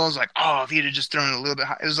even one of those like, oh, if he had just thrown it a little bit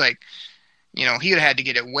high. It was like, you know, he would have had to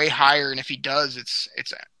get it way higher, and if he does, it's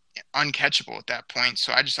uncatchable at that point.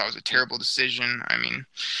 So I just thought it was a terrible decision. I mean,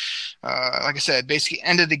 like I said, basically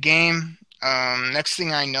end of the game. Next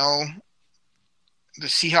thing I know, the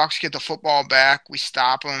Seahawks get the football back. We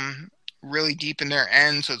stop them really deep in their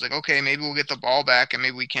end. So it's like, okay, maybe we'll get the ball back, and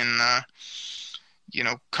maybe we can, you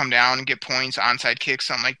know, come down and get points, onside kick,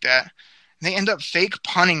 something like that. And they end up fake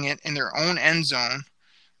punting it in their own end zone,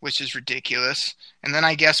 which is ridiculous. And then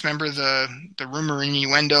I guess, remember the rumor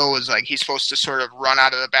innuendo was like he's supposed to sort of run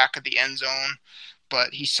out of the back of the end zone, but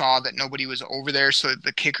he saw that nobody was over there, so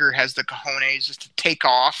the kicker has the cojones just to take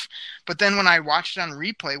off. But then when I watched it on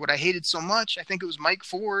replay, what I hated so much, I think it was Mike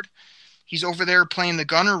Ford. He's over there playing the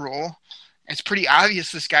gunner role. It's pretty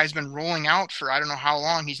obvious this guy's been rolling out for I don't know how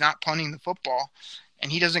long. He's not punting the football.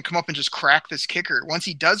 And he doesn't come up and just crack this kicker. Once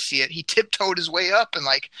he does see it, he tiptoed his way up and,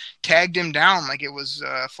 like, tagged him down like it was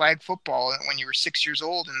flag football when you were 6 years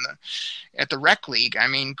old at the rec league. I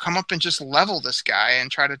mean, come up and just level this guy and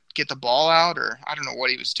try to get the ball out, or I don't know what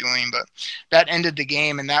he was doing. But that ended the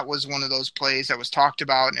game, and that was one of those plays that was talked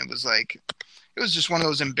about, and it was like – it was just one of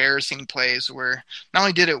those embarrassing plays where not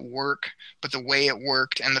only did it work, but the way it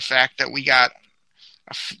worked and the fact that we got –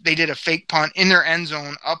 they did a fake punt in their end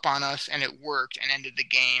zone up on us, and it worked and ended the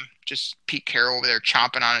game. Just Pete Carroll over there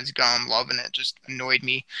chomping on his gum, loving it. Just annoyed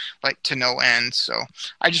me like to no end. So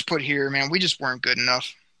I just put here, man, we just weren't good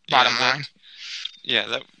enough. Bottom line.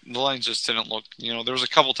 Yeah, the lines just didn't look. You know, there was a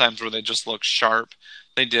couple times where they just looked sharp.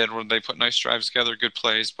 They did, where they put nice drives together, good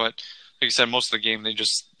plays. But like you said, most of the game they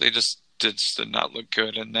just did not look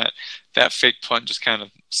good, and that fake punt just kind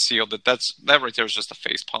of sealed it. That right there was just a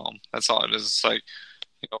face palm. That's all it is. It's like,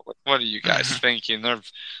 you know, what are you guys thinking? They're,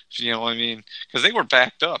 you know, I mean, because they were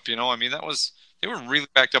backed up, you know, I mean, they were really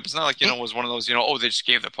backed up. It's not like, you know, it was one of those, you know, oh, they just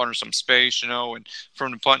gave the punter some space, you know, and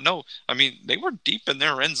from the punt. No, I mean, they were deep in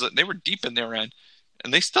their ends. They were deep in their end,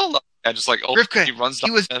 and they still just like, oh, Rivka, he runs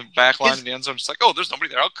down the back line in the end zone, just like, oh, there's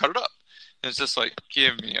nobody there. I'll cut it up. And it's just like,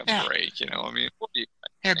 give me a break, you know. I mean, what do you?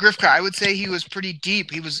 Yeah, Grifka, I would say he was pretty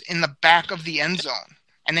deep. He was in the back of the end zone,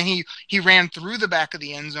 and then he ran through the back of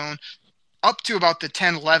the end zone up to about the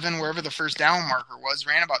 10-11, wherever the first down marker was,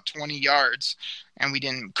 ran about 20 yards, and we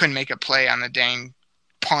couldn't make a play on the dang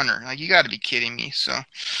punter. Like, you got to be kidding me. So,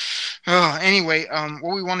 anyway,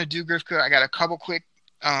 what we want to do, Grifka, I got a couple quick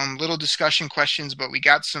little discussion questions, but we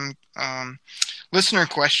got some listener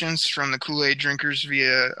questions from the Kool-Aid drinkers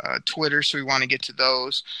via Twitter, so we want to get to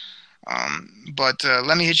those. But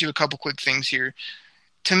let me hit you a couple quick things here.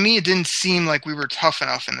 To me, it didn't seem like we were tough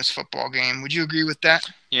enough in this football game. Would you agree with that?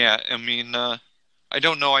 Yeah, I mean, I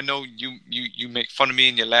don't know. I know you make fun of me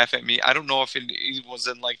and you laugh at me. I don't know if it was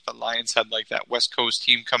in like the Lions had like that West Coast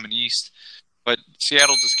team coming east, but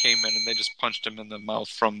Seattle just came in and they just punched him in the mouth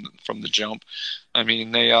from the jump. I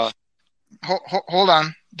mean, they hold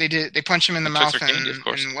on. They did. They punched him in the mouth candy, of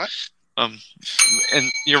course. And what?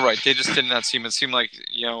 And you're right. They just did not seem. It seemed like,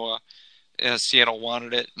 you know. Seattle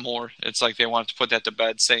wanted it more. It's like they wanted to put that to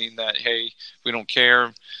bed, saying that, hey, we don't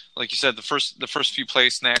care. Like you said, the first few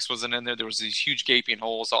plays, Snacks wasn't in there. There was these huge gaping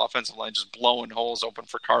holes. The offensive line just blowing holes open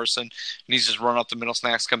for Carson, and he's just run up the middle.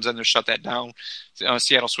 Snacks comes in there, shut that down.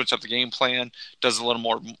 Seattle switched up the game plan, does a little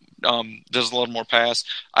more pass.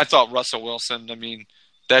 I thought Russell Wilson. I mean,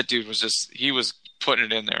 that dude he was putting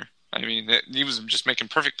it in there. I mean, he was just making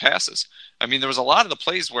perfect passes. I mean, there was a lot of the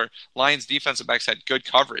plays where Lions defensive backs had good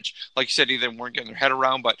coverage. Like you said, either weren't getting their head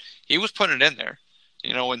around, but he was putting it in there.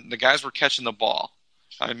 When the guys were catching the ball.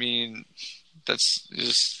 I mean, that's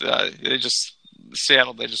just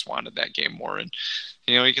Seattle. They just wanted that game more. And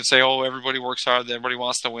you can say, oh, everybody works hard, everybody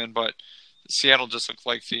wants to win, but Seattle just looked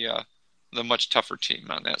like the much tougher team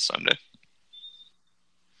on that Sunday.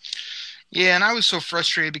 Yeah, and I was so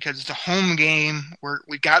frustrated because it's a home game.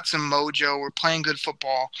 We got some mojo. We're playing good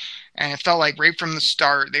football. And it felt like right from the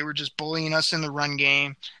start, they were just bullying us in the run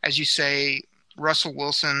game. As you say, Russell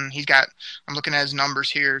Wilson, I'm looking at his numbers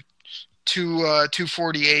here,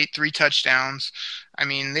 248, 3 touchdowns. I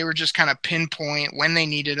mean, they were just kind of pinpoint when they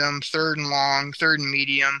needed him, 3rd and long, 3rd and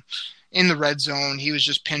medium. In the red zone, he was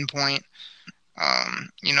just pinpoint.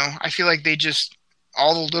 I feel like they just –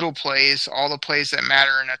 all the little plays, all the plays that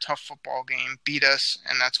matter in a tough football game beat us,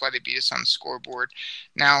 and that's why they beat us on the scoreboard.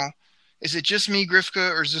 Now, is it just me,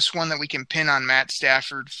 Grifka, or is this one that we can pin on Matt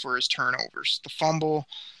Stafford for his turnovers? The fumble,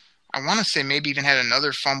 I want to say maybe even had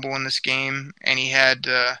another fumble in this game, and he had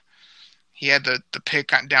the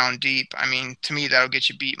pick down deep. I mean, to me, that'll get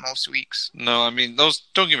you beat most weeks. No, I mean,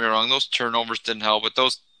 don't get me wrong, those turnovers didn't help, but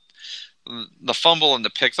the fumble and the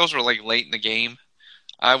pick, those were like late in the game.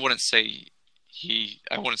 I wouldn't say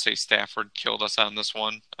Stafford killed us on this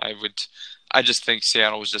one. I just think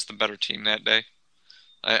Seattle was just the better team that day.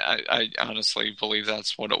 I honestly believe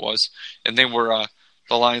that's what it was. And they were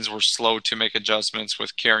the Lions were slow to make adjustments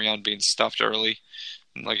with Kerryon being stuffed early.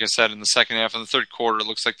 And like I said, in the second half and the third quarter, it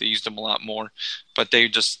looks like they used him a lot more. But they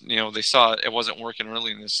just, they saw it wasn't working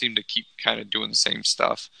early, and they seemed to keep kind of doing the same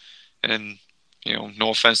stuff. And, no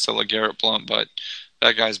offense to LeGarrette Blount, but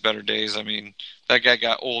that guy's better days. I mean, that guy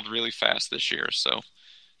got old really fast this year, so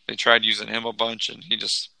they tried using him a bunch, and he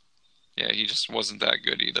just wasn't that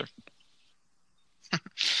good either.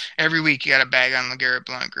 Every week you got a bag on LeGarrette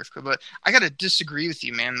Blount, Grifka, but I got to disagree with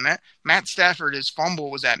you, man. Matt Stafford, his fumble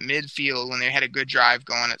was at midfield when they had a good drive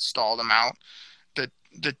going. It stalled him out.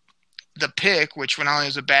 The pick, which when I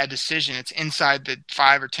was a bad decision, it's inside the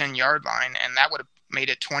 5 or 10 yard line, and that would have made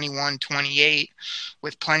it 21-28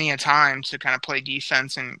 with plenty of time to kind of play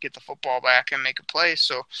defense and get the football back and make a play.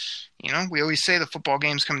 So, we always say the football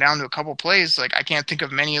games come down to a couple plays. Like, I can't think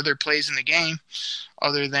of many other plays in the game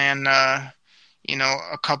other than, a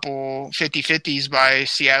couple 50-50s by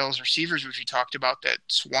Seattle's receivers, which we talked about, that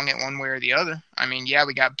swung it one way or the other. I mean, yeah,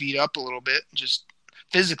 we got beat up a little bit, just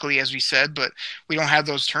physically, as we said, but we don't have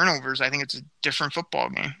those turnovers. I think it's a different football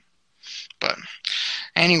game. But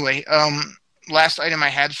anyway, last item I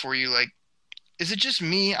had for you, is it just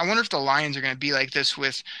me? I wonder if the Lions are going to be like this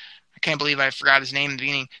with, I can't believe I forgot his name in the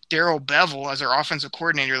beginning, Darrell Bevell as our offensive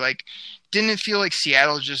coordinator. Didn't it feel like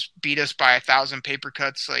Seattle just beat us by 1,000 paper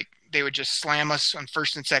cuts? They would just slam us on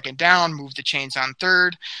 1st and 2nd down, move the chains on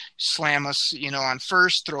 3rd, slam us, on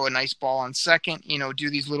 1st, throw a nice ball on 2nd, do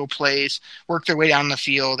these little plays, work their way down the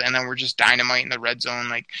field, and then we're just dynamite in the red zone.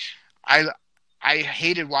 I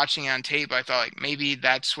hated watching it on tape. I thought maybe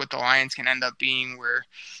that's what the Lions can end up being, where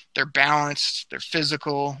they're balanced, they're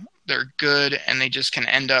physical, they're good, and they just can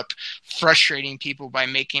end up frustrating people by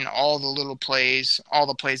making all the little plays, all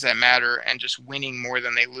the plays that matter, and just winning more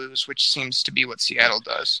than they lose, which seems to be what Seattle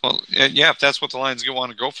does. Well, yeah, if that's what the Lions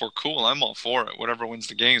want to go for, cool. I'm all for it, whatever wins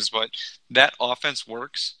the games. But that offense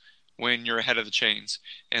works when you're ahead of the chains.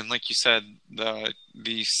 And like you said, the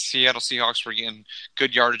Seattle Seahawks were getting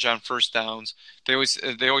good yardage on 1st downs. They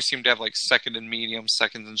always seem to have 2nd and medium,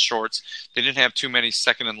 2nd and shorts. They didn't have too many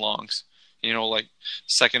 2nd and longs,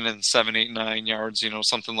 2nd and 7, 8, 9 yards,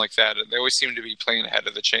 something like that. They always seem to be playing ahead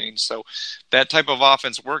of the chains. So that type of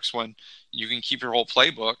offense works when you can keep your whole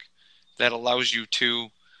playbook. That allows you to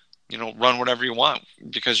run whatever you want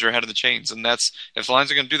because you're ahead of the chains. And that's, if the Lions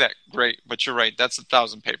are going to do that, great. But you're right. That's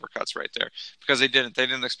 1,000 paper cuts right there, because they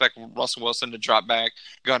didn't expect Russell Wilson to drop back,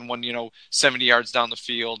 gun one, 70 yards down the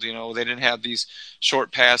field. They didn't have these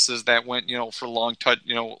short passes that went, for long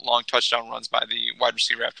touchdown runs by the wide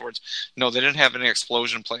receiver afterwards. No, they didn't have any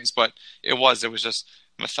explosion plays, but it was just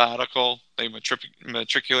methodical. They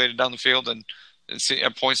matriculated down the field, and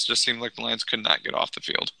at points it just seemed like the Lions could not get off the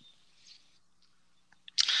field.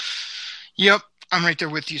 Yep. I'm right there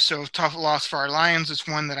with you. So tough loss for our Lions. It's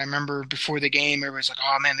one that I remember before the game. Everybody's like,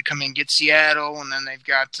 "Oh man, they come in and get Seattle, and then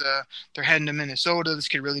they're heading to Minnesota. This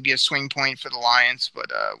could really be a swing point for the Lions."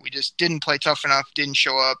 But we just didn't play tough enough. Didn't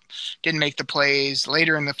show up. Didn't make the plays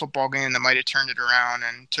later in the football game that might have turned it around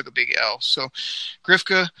and took a big L. So,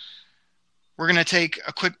 Grifka, we're going to take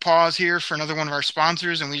a quick pause here for another one of our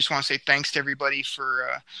sponsors, and we just want to say thanks to everybody for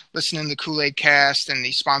listening to the Kool-Aid Cast, and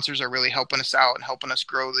these sponsors are really helping us out and helping us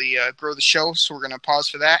grow the show, so we're going to pause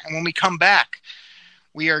for that. And when we come back,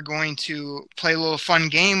 we are going to play a little fun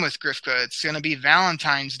game with Grifka. It's going to be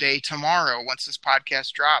Valentine's Day tomorrow once this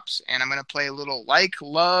podcast drops, and I'm going to play a little like,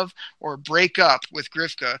 love, or break up with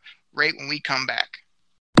Grifka right when we come back.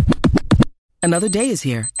 Another day is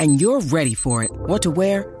here, and you're ready for it. What to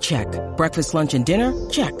wear? Check. Breakfast, lunch, and dinner?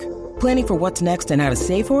 Check. Planning for what's next and how to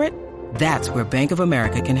save for it? That's where Bank of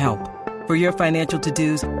America can help. For your financial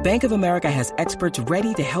to-dos, Bank of America has experts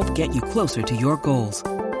ready to help get you closer to your goals.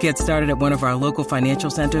 Get started at one of our local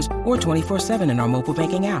financial centers or 24/7 in our mobile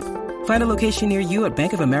banking app. Find a location near you at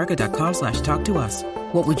bankofamerica.com/talktous.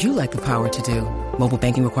 What would you like the power to do? Mobile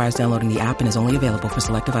banking requires downloading the app and is only available for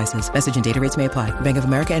select devices. Message and data rates may apply. Bank of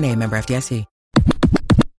America N.A., member FDIC.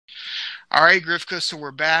 All right, Grifka, so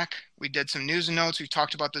we're back. We did some news and notes. We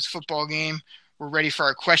talked about this football game. We're ready for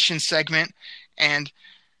our question segment. And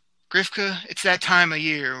Grifka, it's that time of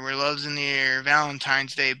year where love's in the air,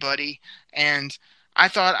 Valentine's Day, buddy. And I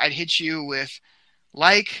thought I'd hit you with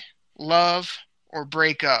like, love, or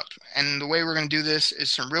break up. And the way we're going to do this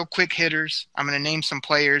is some real quick hitters. I'm going to name some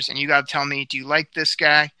players, and you got to tell me, do you like this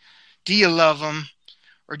guy? Do you love him?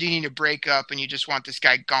 Or do you need to break up and you just want this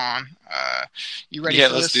guy gone? You ready for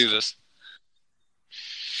this? Yeah, let's do this.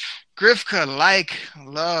 Grifka, like,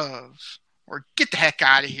 love, or get the heck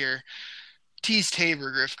out of here. Tease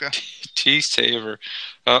Tabor, Grifka. Tease Tabor.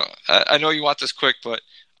 I know you want this quick, but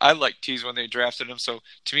I liked Tease when they drafted him. So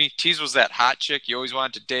to me, Tease was that hot chick you always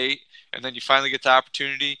wanted to date, and then you finally get the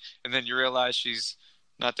opportunity, and then you realize she's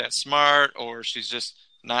not that smart or she's just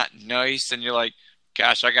not nice, and you're like,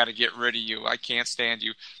 gosh, I got to get rid of you. I can't stand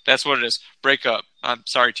you. That's what it is. Break up. I'm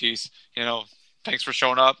sorry, Tease. Thanks for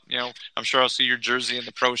showing up. I'm sure I'll see your jersey in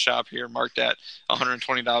the pro shop here marked at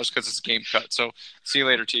 $120 because it's a game cut. So see you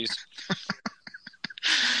later, Tease.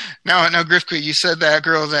 Now, Grifka, you said that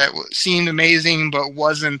girl that seemed amazing but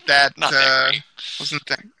wasn't that. Not that great. Wasn't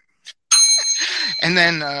that. And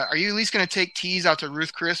then, are you at least going to take Tease out to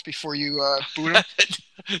Ruth Chris before you boot him?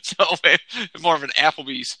 So more of an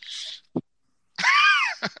Applebee's.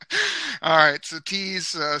 All right, so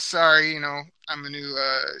Tease, sorry, I'm a new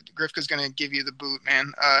Grifka's going to give you the boot,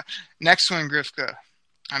 man. Next one, Grifka.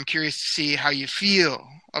 I'm curious to see how you feel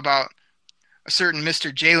about a certain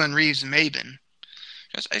Mr. Jalen Reeves-Maybin.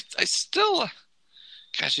 I still,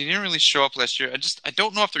 he didn't really show up last year. I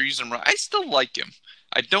don't know if they're using him right. I still like him.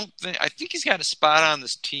 I think he's got a spot on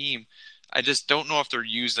this team. I just don't know if they're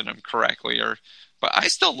using him correctly, but I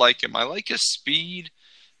still like him. I like his speed.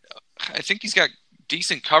 I think he's got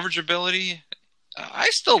decent coverage ability. I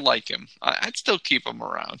still like him. I'd still keep him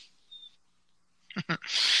around.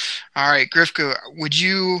 All right, Grifka, do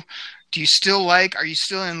you still are you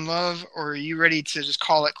still in love, or are you ready to just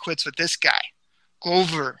call it quits with this guy?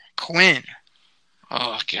 Glover Quinn.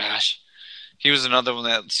 Oh gosh, he was another one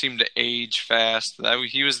that seemed to age fast.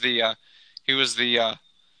 He was the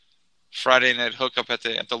Friday night hookup at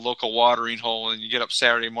the local watering hole, and you get up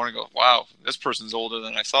Saturday morning and go, wow, this person's older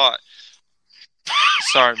than I thought.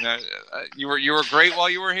 Sorry, man. You were great while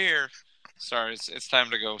you were here. Sorry, it's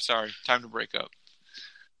time to go. Sorry, time to break up.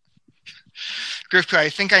 Grifka, I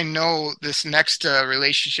think I know this next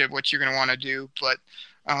relationship, what you're going to want to do, but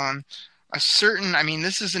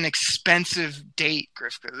this is an expensive date,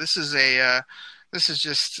 Grifka. This is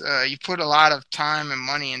just you put a lot of time and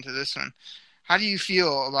money into this one. How do you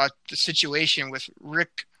feel about the situation with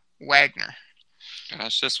Rick Wagner?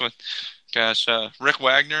 Rick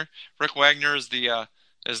Wagner. Rick Wagner is the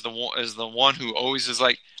one who always is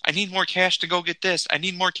like, I need more cash to go get this. I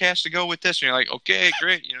need more cash to go with this. And you're like, okay,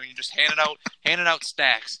 great. You just handing out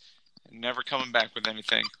stacks and never coming back with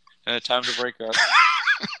anything. Time to break up.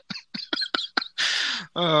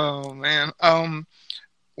 Oh man. I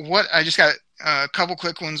just got a couple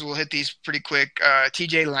quick ones. We'll hit these pretty quick.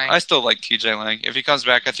 TJ Lang. I still like TJ Lang. If he comes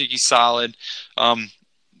back, I think he's solid. I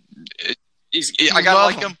gotta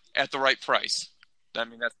like him at the right price. I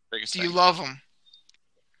mean, that's the biggest thing. Do you love him?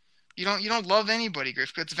 You don't love anybody,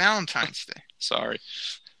 Griff. It's Valentine's Day. Sorry.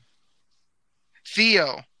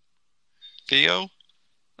 Theo. If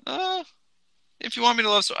you want me to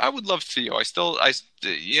love, so I would love Theo. I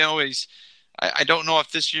don't know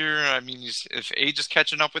if this year. I mean, if age is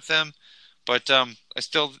catching up with him, But I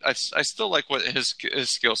still like what his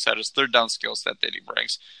skill set, his third down skill set that he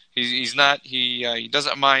brings. He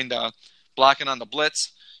doesn't mind blocking on the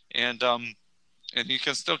blitz, and he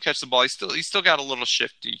can still catch the ball. He's still got a little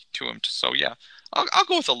shifty to him. So yeah, I'll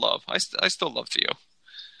go with a love. I still love Theo.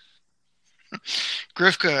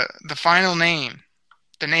 Grifka, the final name,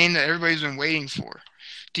 the name that everybody's been waiting for.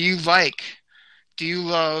 Do you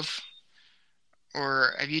love,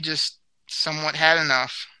 or have you just somewhat had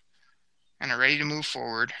enough and are ready to move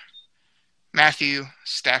forward? Matthew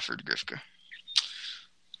Stafford Grifka.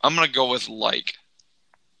 I'm going to go with like.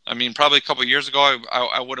 I mean, probably a couple of years ago,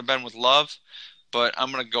 I would have been with love, but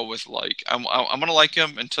I'm going to go with like. I'm going to like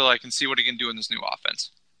him until I can see what he can do in this new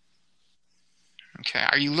offense. Okay.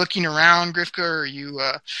 Are you looking around, Grifka, or are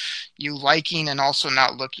you liking and also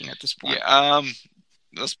not looking at this point? Yeah.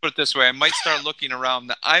 Let's put it this way: I might start looking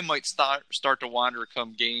around. I might start to wander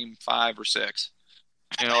come game 5 or 6.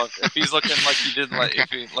 You know, if he's looking like he did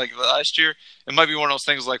like last year, it might be one of those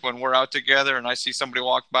things like when we're out together and I see somebody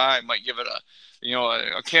walk by, I might give it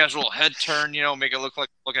a casual head turn, make it look like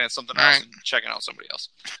looking at something else and checking out somebody else.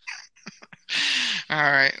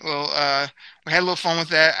 All right. Well, we had a little fun with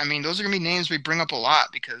that. I mean, those are going to be names we bring up a lot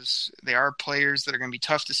because they are players that are going to be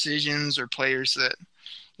tough decisions or players that,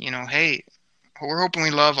 hey, we're hoping we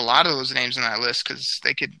love a lot of those names on that list because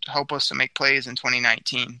they could help us to make plays in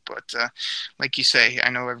 2019. But like you say, I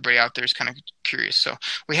know everybody out there is kind of curious. So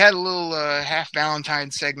we had a little half Valentine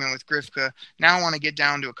segment with Grifka. Now I want to get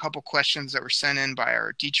down to a couple questions that were sent in by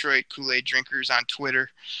our Detroit Kool-Aid drinkers on Twitter.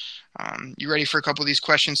 You ready for a couple of these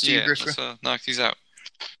questions to you, Grifka? Let's knock these out.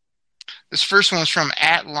 This first one's from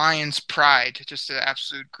 @LionsPride, just an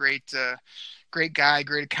absolute great guy,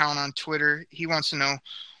 great account on Twitter. He wants to know,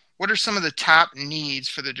 what are some of the top needs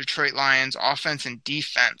for the Detroit Lions offense and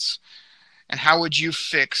defense, and how would you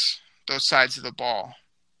fix those sides of the ball?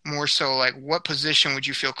 More so, like, what position would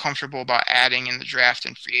you feel comfortable about adding in the draft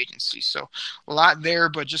and free agency? So a lot there,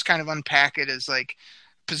 but just kind of unpack it as like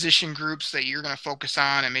position groups that you're going to focus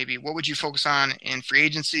on, and maybe what would you focus on in free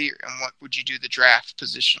agency, and what would you do the draft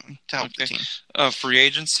positionally to help the team? Free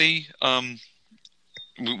agency,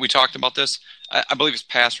 we talked about this. I believe it's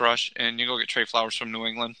pass rush, and you go get Trey Flowers from New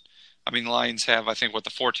England. I mean, the Lions have, I think, the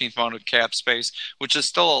 14th amount of cap space, which is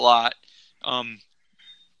still a lot.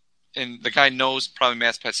 And the guy knows probably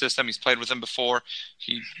Matt's pet system. He's played with him before.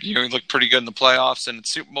 He looked pretty good in the playoffs and in the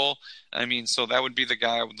Super Bowl. I mean, so that would be the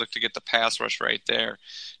guy I would look to get the pass rush right there.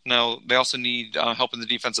 Now, they also need help in the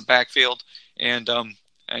defensive backfield. And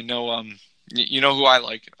I know you know who I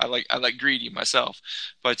like. I like Greedy myself.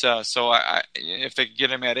 But so if they can get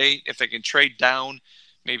him at 8, if they can trade down,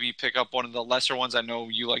 maybe pick up one of the lesser ones. I know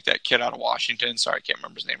you like that kid out of Washington. Sorry, I can't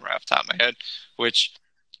remember his name right off the top of my head. Which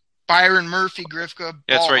Byron Murphy, Grifka.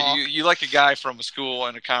 That's right. You like a guy from a school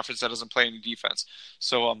and a conference that doesn't play any defense.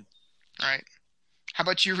 So right. How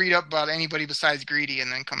about you read up about anybody besides Greedy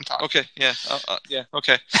and then come talk? Okay. Yeah. Yeah.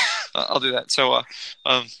 Okay. I'll do that. So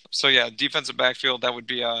yeah, defensive backfield. That would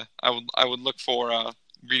be. I would look for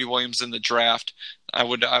Greedy Williams in the draft. I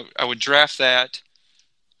would draft that.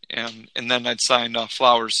 And then I'd sign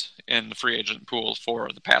Flowers in the free agent pool for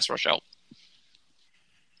the pass rush help.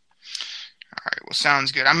 All right, well,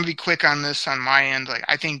 sounds good. I'm going to be quick on this on my end. Like,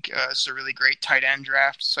 I think it's a really great tight end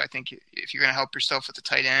draft. So I think if you're going to help yourself with the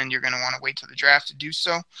tight end, you're going to want to wait till the draft to do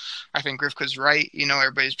so. I think Grifka's right.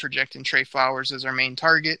 Everybody's projecting Trey Flowers as our main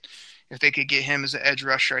target. If they could get him as an edge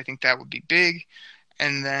rusher, I think that would be big.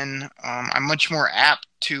 And then I'm much more apt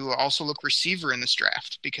to also look receiver in this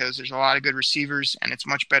draft because there's a lot of good receivers, and it's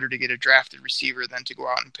much better to get a drafted receiver than to go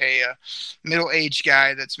out and pay a middle-aged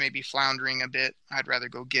guy that's maybe floundering a bit. I'd rather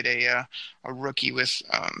go get a rookie with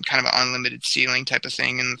kind of an unlimited ceiling type of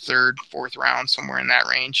thing in the 3rd, 4th round, somewhere in that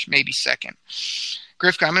range, maybe 2nd.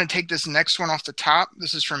 Grifka, I'm going to take this next one off the top.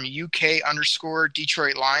 This is from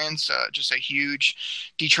UK_Detroit Lions, just a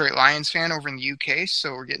huge Detroit Lions fan over in the UK.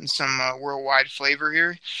 So we're getting some worldwide flavor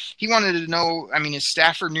here. He wanted to know, is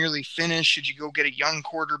Stafford nearly finished? Should you go get a young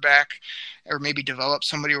quarterback or maybe develop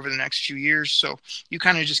somebody over the next few years? So you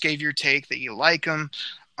kind of just gave your take that you like him.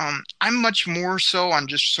 I'm much more so on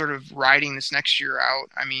just sort of riding this next year out.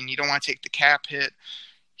 You don't want to take the cap hit.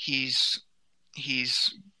 He's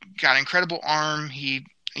got an incredible arm. He,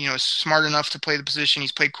 is smart enough to play the position.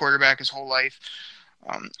 He's played quarterback his whole life.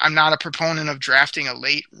 I'm not a proponent of drafting a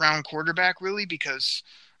late round quarterback really because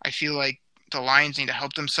I feel like the Lions need to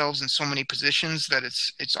help themselves in so many positions that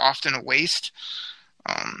it's often a waste.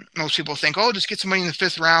 Most people think, oh, just get somebody in the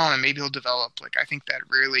 5th round and maybe he'll develop. Like, I think that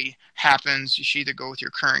rarely happens. You should either go with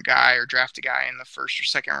your current guy or draft a guy in the 1st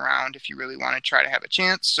or 2nd round if you really want to try to have a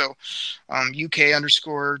chance. So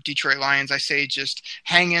UK_ Detroit Lions, I say just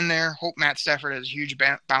hang in there. Hope Matt Stafford has a huge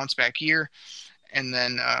bounce back year. And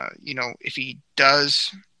then, if he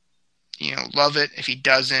does, love it. If he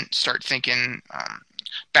doesn't, start thinking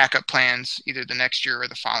backup plans either the next year or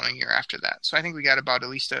the following year after that. So I think we got about at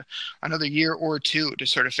least another year or two to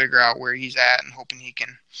sort of figure out where he's at and hoping he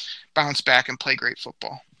can bounce back and play great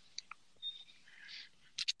football.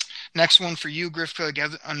 Next one for you, Griff,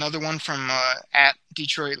 another one from at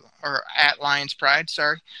Detroit or at Lions Pride.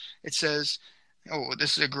 Sorry. It says, oh,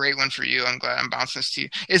 this is a great one for you. I'm glad I'm bouncing this to you.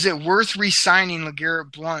 Is it worth re-signing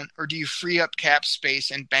LeGarrette Blount, or do you free up cap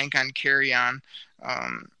space and bank on Kerryon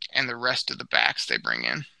and the rest of the backs they bring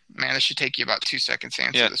in? Man, this should take you about 2 seconds to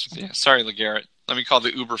answer this one. Yeah, sorry, LeGarrette. Let me call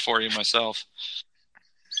the Uber for you myself.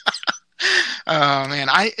 Oh, man.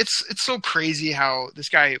 It's so crazy how this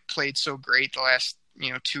guy played so great the last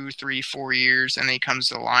 2, 3, 4 years, and then he comes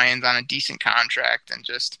to the Lions on a decent contract and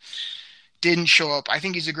just didn't show up. I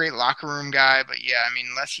think he's a great locker room guy, but yeah, I mean,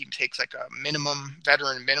 unless he takes like a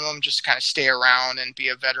veteran minimum, just kind of stay around and be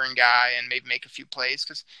a veteran guy and maybe make a few plays,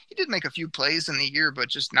 because he did make a few plays in the year, but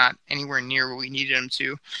just not anywhere near where we needed him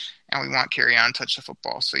to. And we want Kerryon to touch the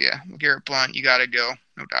football. So yeah, Garrett Blount, you got to go.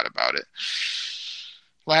 No doubt about it.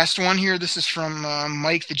 Last one here. This is from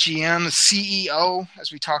Mike, the GM, the CEO.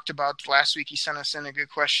 As we talked about last week, he sent us in a good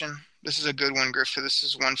question. This is a good one, Griffith. This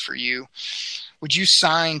is one for you. Would you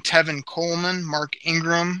sign Tevin Coleman, Mark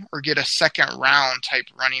Ingram, or get a 2nd round type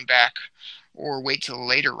running back, or wait till the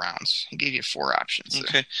later rounds? He gave you 4 options there.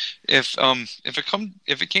 Okay.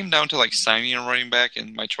 If it came down to like signing a running back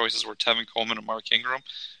and my choices were Tevin Coleman and Mark Ingram,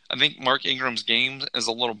 I think Mark Ingram's game is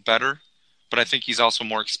a little better, but I think he's also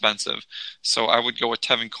more expensive. So I would go with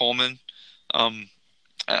Tevin Coleman.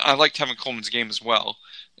 I like Tevin Coleman's game as well.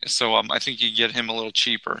 So I think you get him a little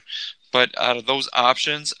cheaper. But out of those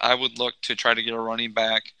options, I would look to try to get a running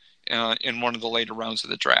back in one of the later rounds of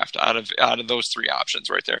the draft. Out of those 3 options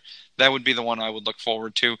right there, that would be the one I would look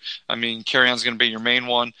forward to. I mean, Kerryon's going to be your main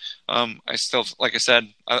one. I still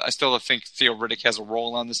think Theo Riddick has a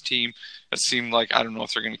role on this team. It seemed like, I don't know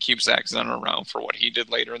if they're going to keep Zach Zenner around for what he did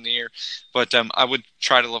later in the year, but I would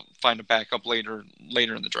try to find a backup later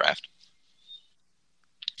in the draft.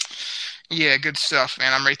 Yeah, good stuff,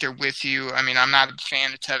 man. I'm right there with you. I mean, I'm not a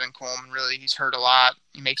fan of Tevin Coleman, really. He's hurt a lot.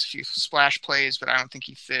 He makes a few splash plays, but I don't think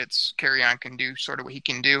he fits. Kerryon can do sort of what he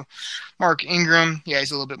can do. Mark Ingram, yeah,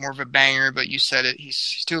 he's a little bit more of a banger, but you said it.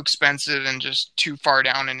 He's too expensive and just too far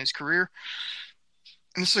down in his career.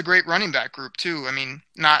 And this is a great running back group, too. I mean,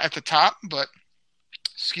 not at the top, but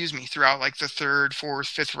throughout like the 3rd,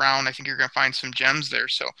 4th, 5th round, I think you're going to find some gems there.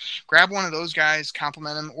 So grab one of those guys,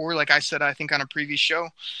 compliment him. Or like I said, I think on a previous show,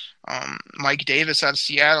 Mike Davis out of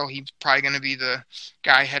Seattle, he's probably going to be the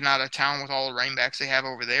guy heading out of town with all the running backs they have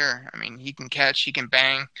over there. I mean, he can catch, he can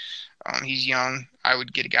bang. He's young. I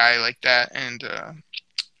would get a guy like that and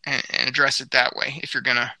address it that way. If you're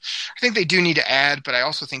going to, I think they do need to add, but I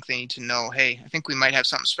also think they need to know, hey, I think we might have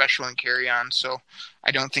something special in Kerryon. So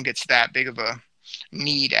I don't think it's that big of a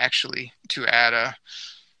need actually to add a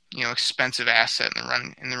expensive asset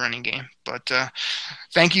in the running game. But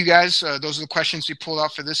thank you guys. Those are the questions we pulled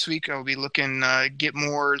out for this week. I'll be looking get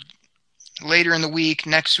more later in the week,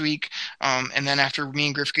 next week, and then after me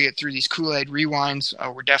and Griff get through these Kool-Aid rewinds,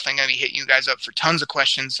 we're definitely going to be hitting you guys up for tons of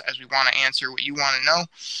questions as we want to answer what you want to know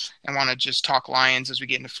and want to just talk Lions as we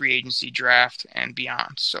get into free agency, draft, and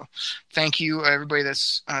beyond. So thank you, everybody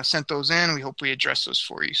that's sent those in. We hope we address those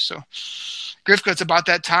for you. So Griff, it's about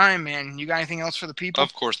that time, man. You got anything else for the people?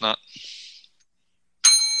 Of course not.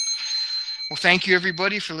 Well, thank you,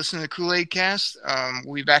 everybody, for listening to the Kool-Aid Cast.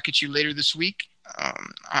 We'll be back at you later this week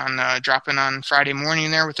on dropping on Friday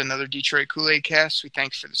morning there with another Detroit Kool-Aid Cast. We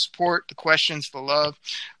thank you for the support, the questions, the love.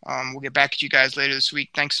 We'll get back at you guys later this week.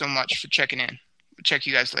 Thanks so much for checking in. We'll check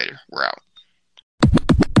you guys later. We're out.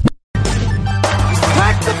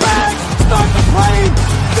 Pack the bag, start the plane.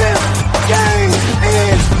 This game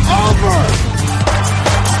is over.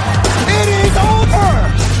 It is over.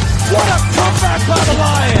 What a comeback by the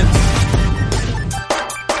Lions.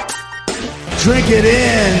 Drink it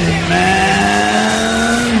in, man.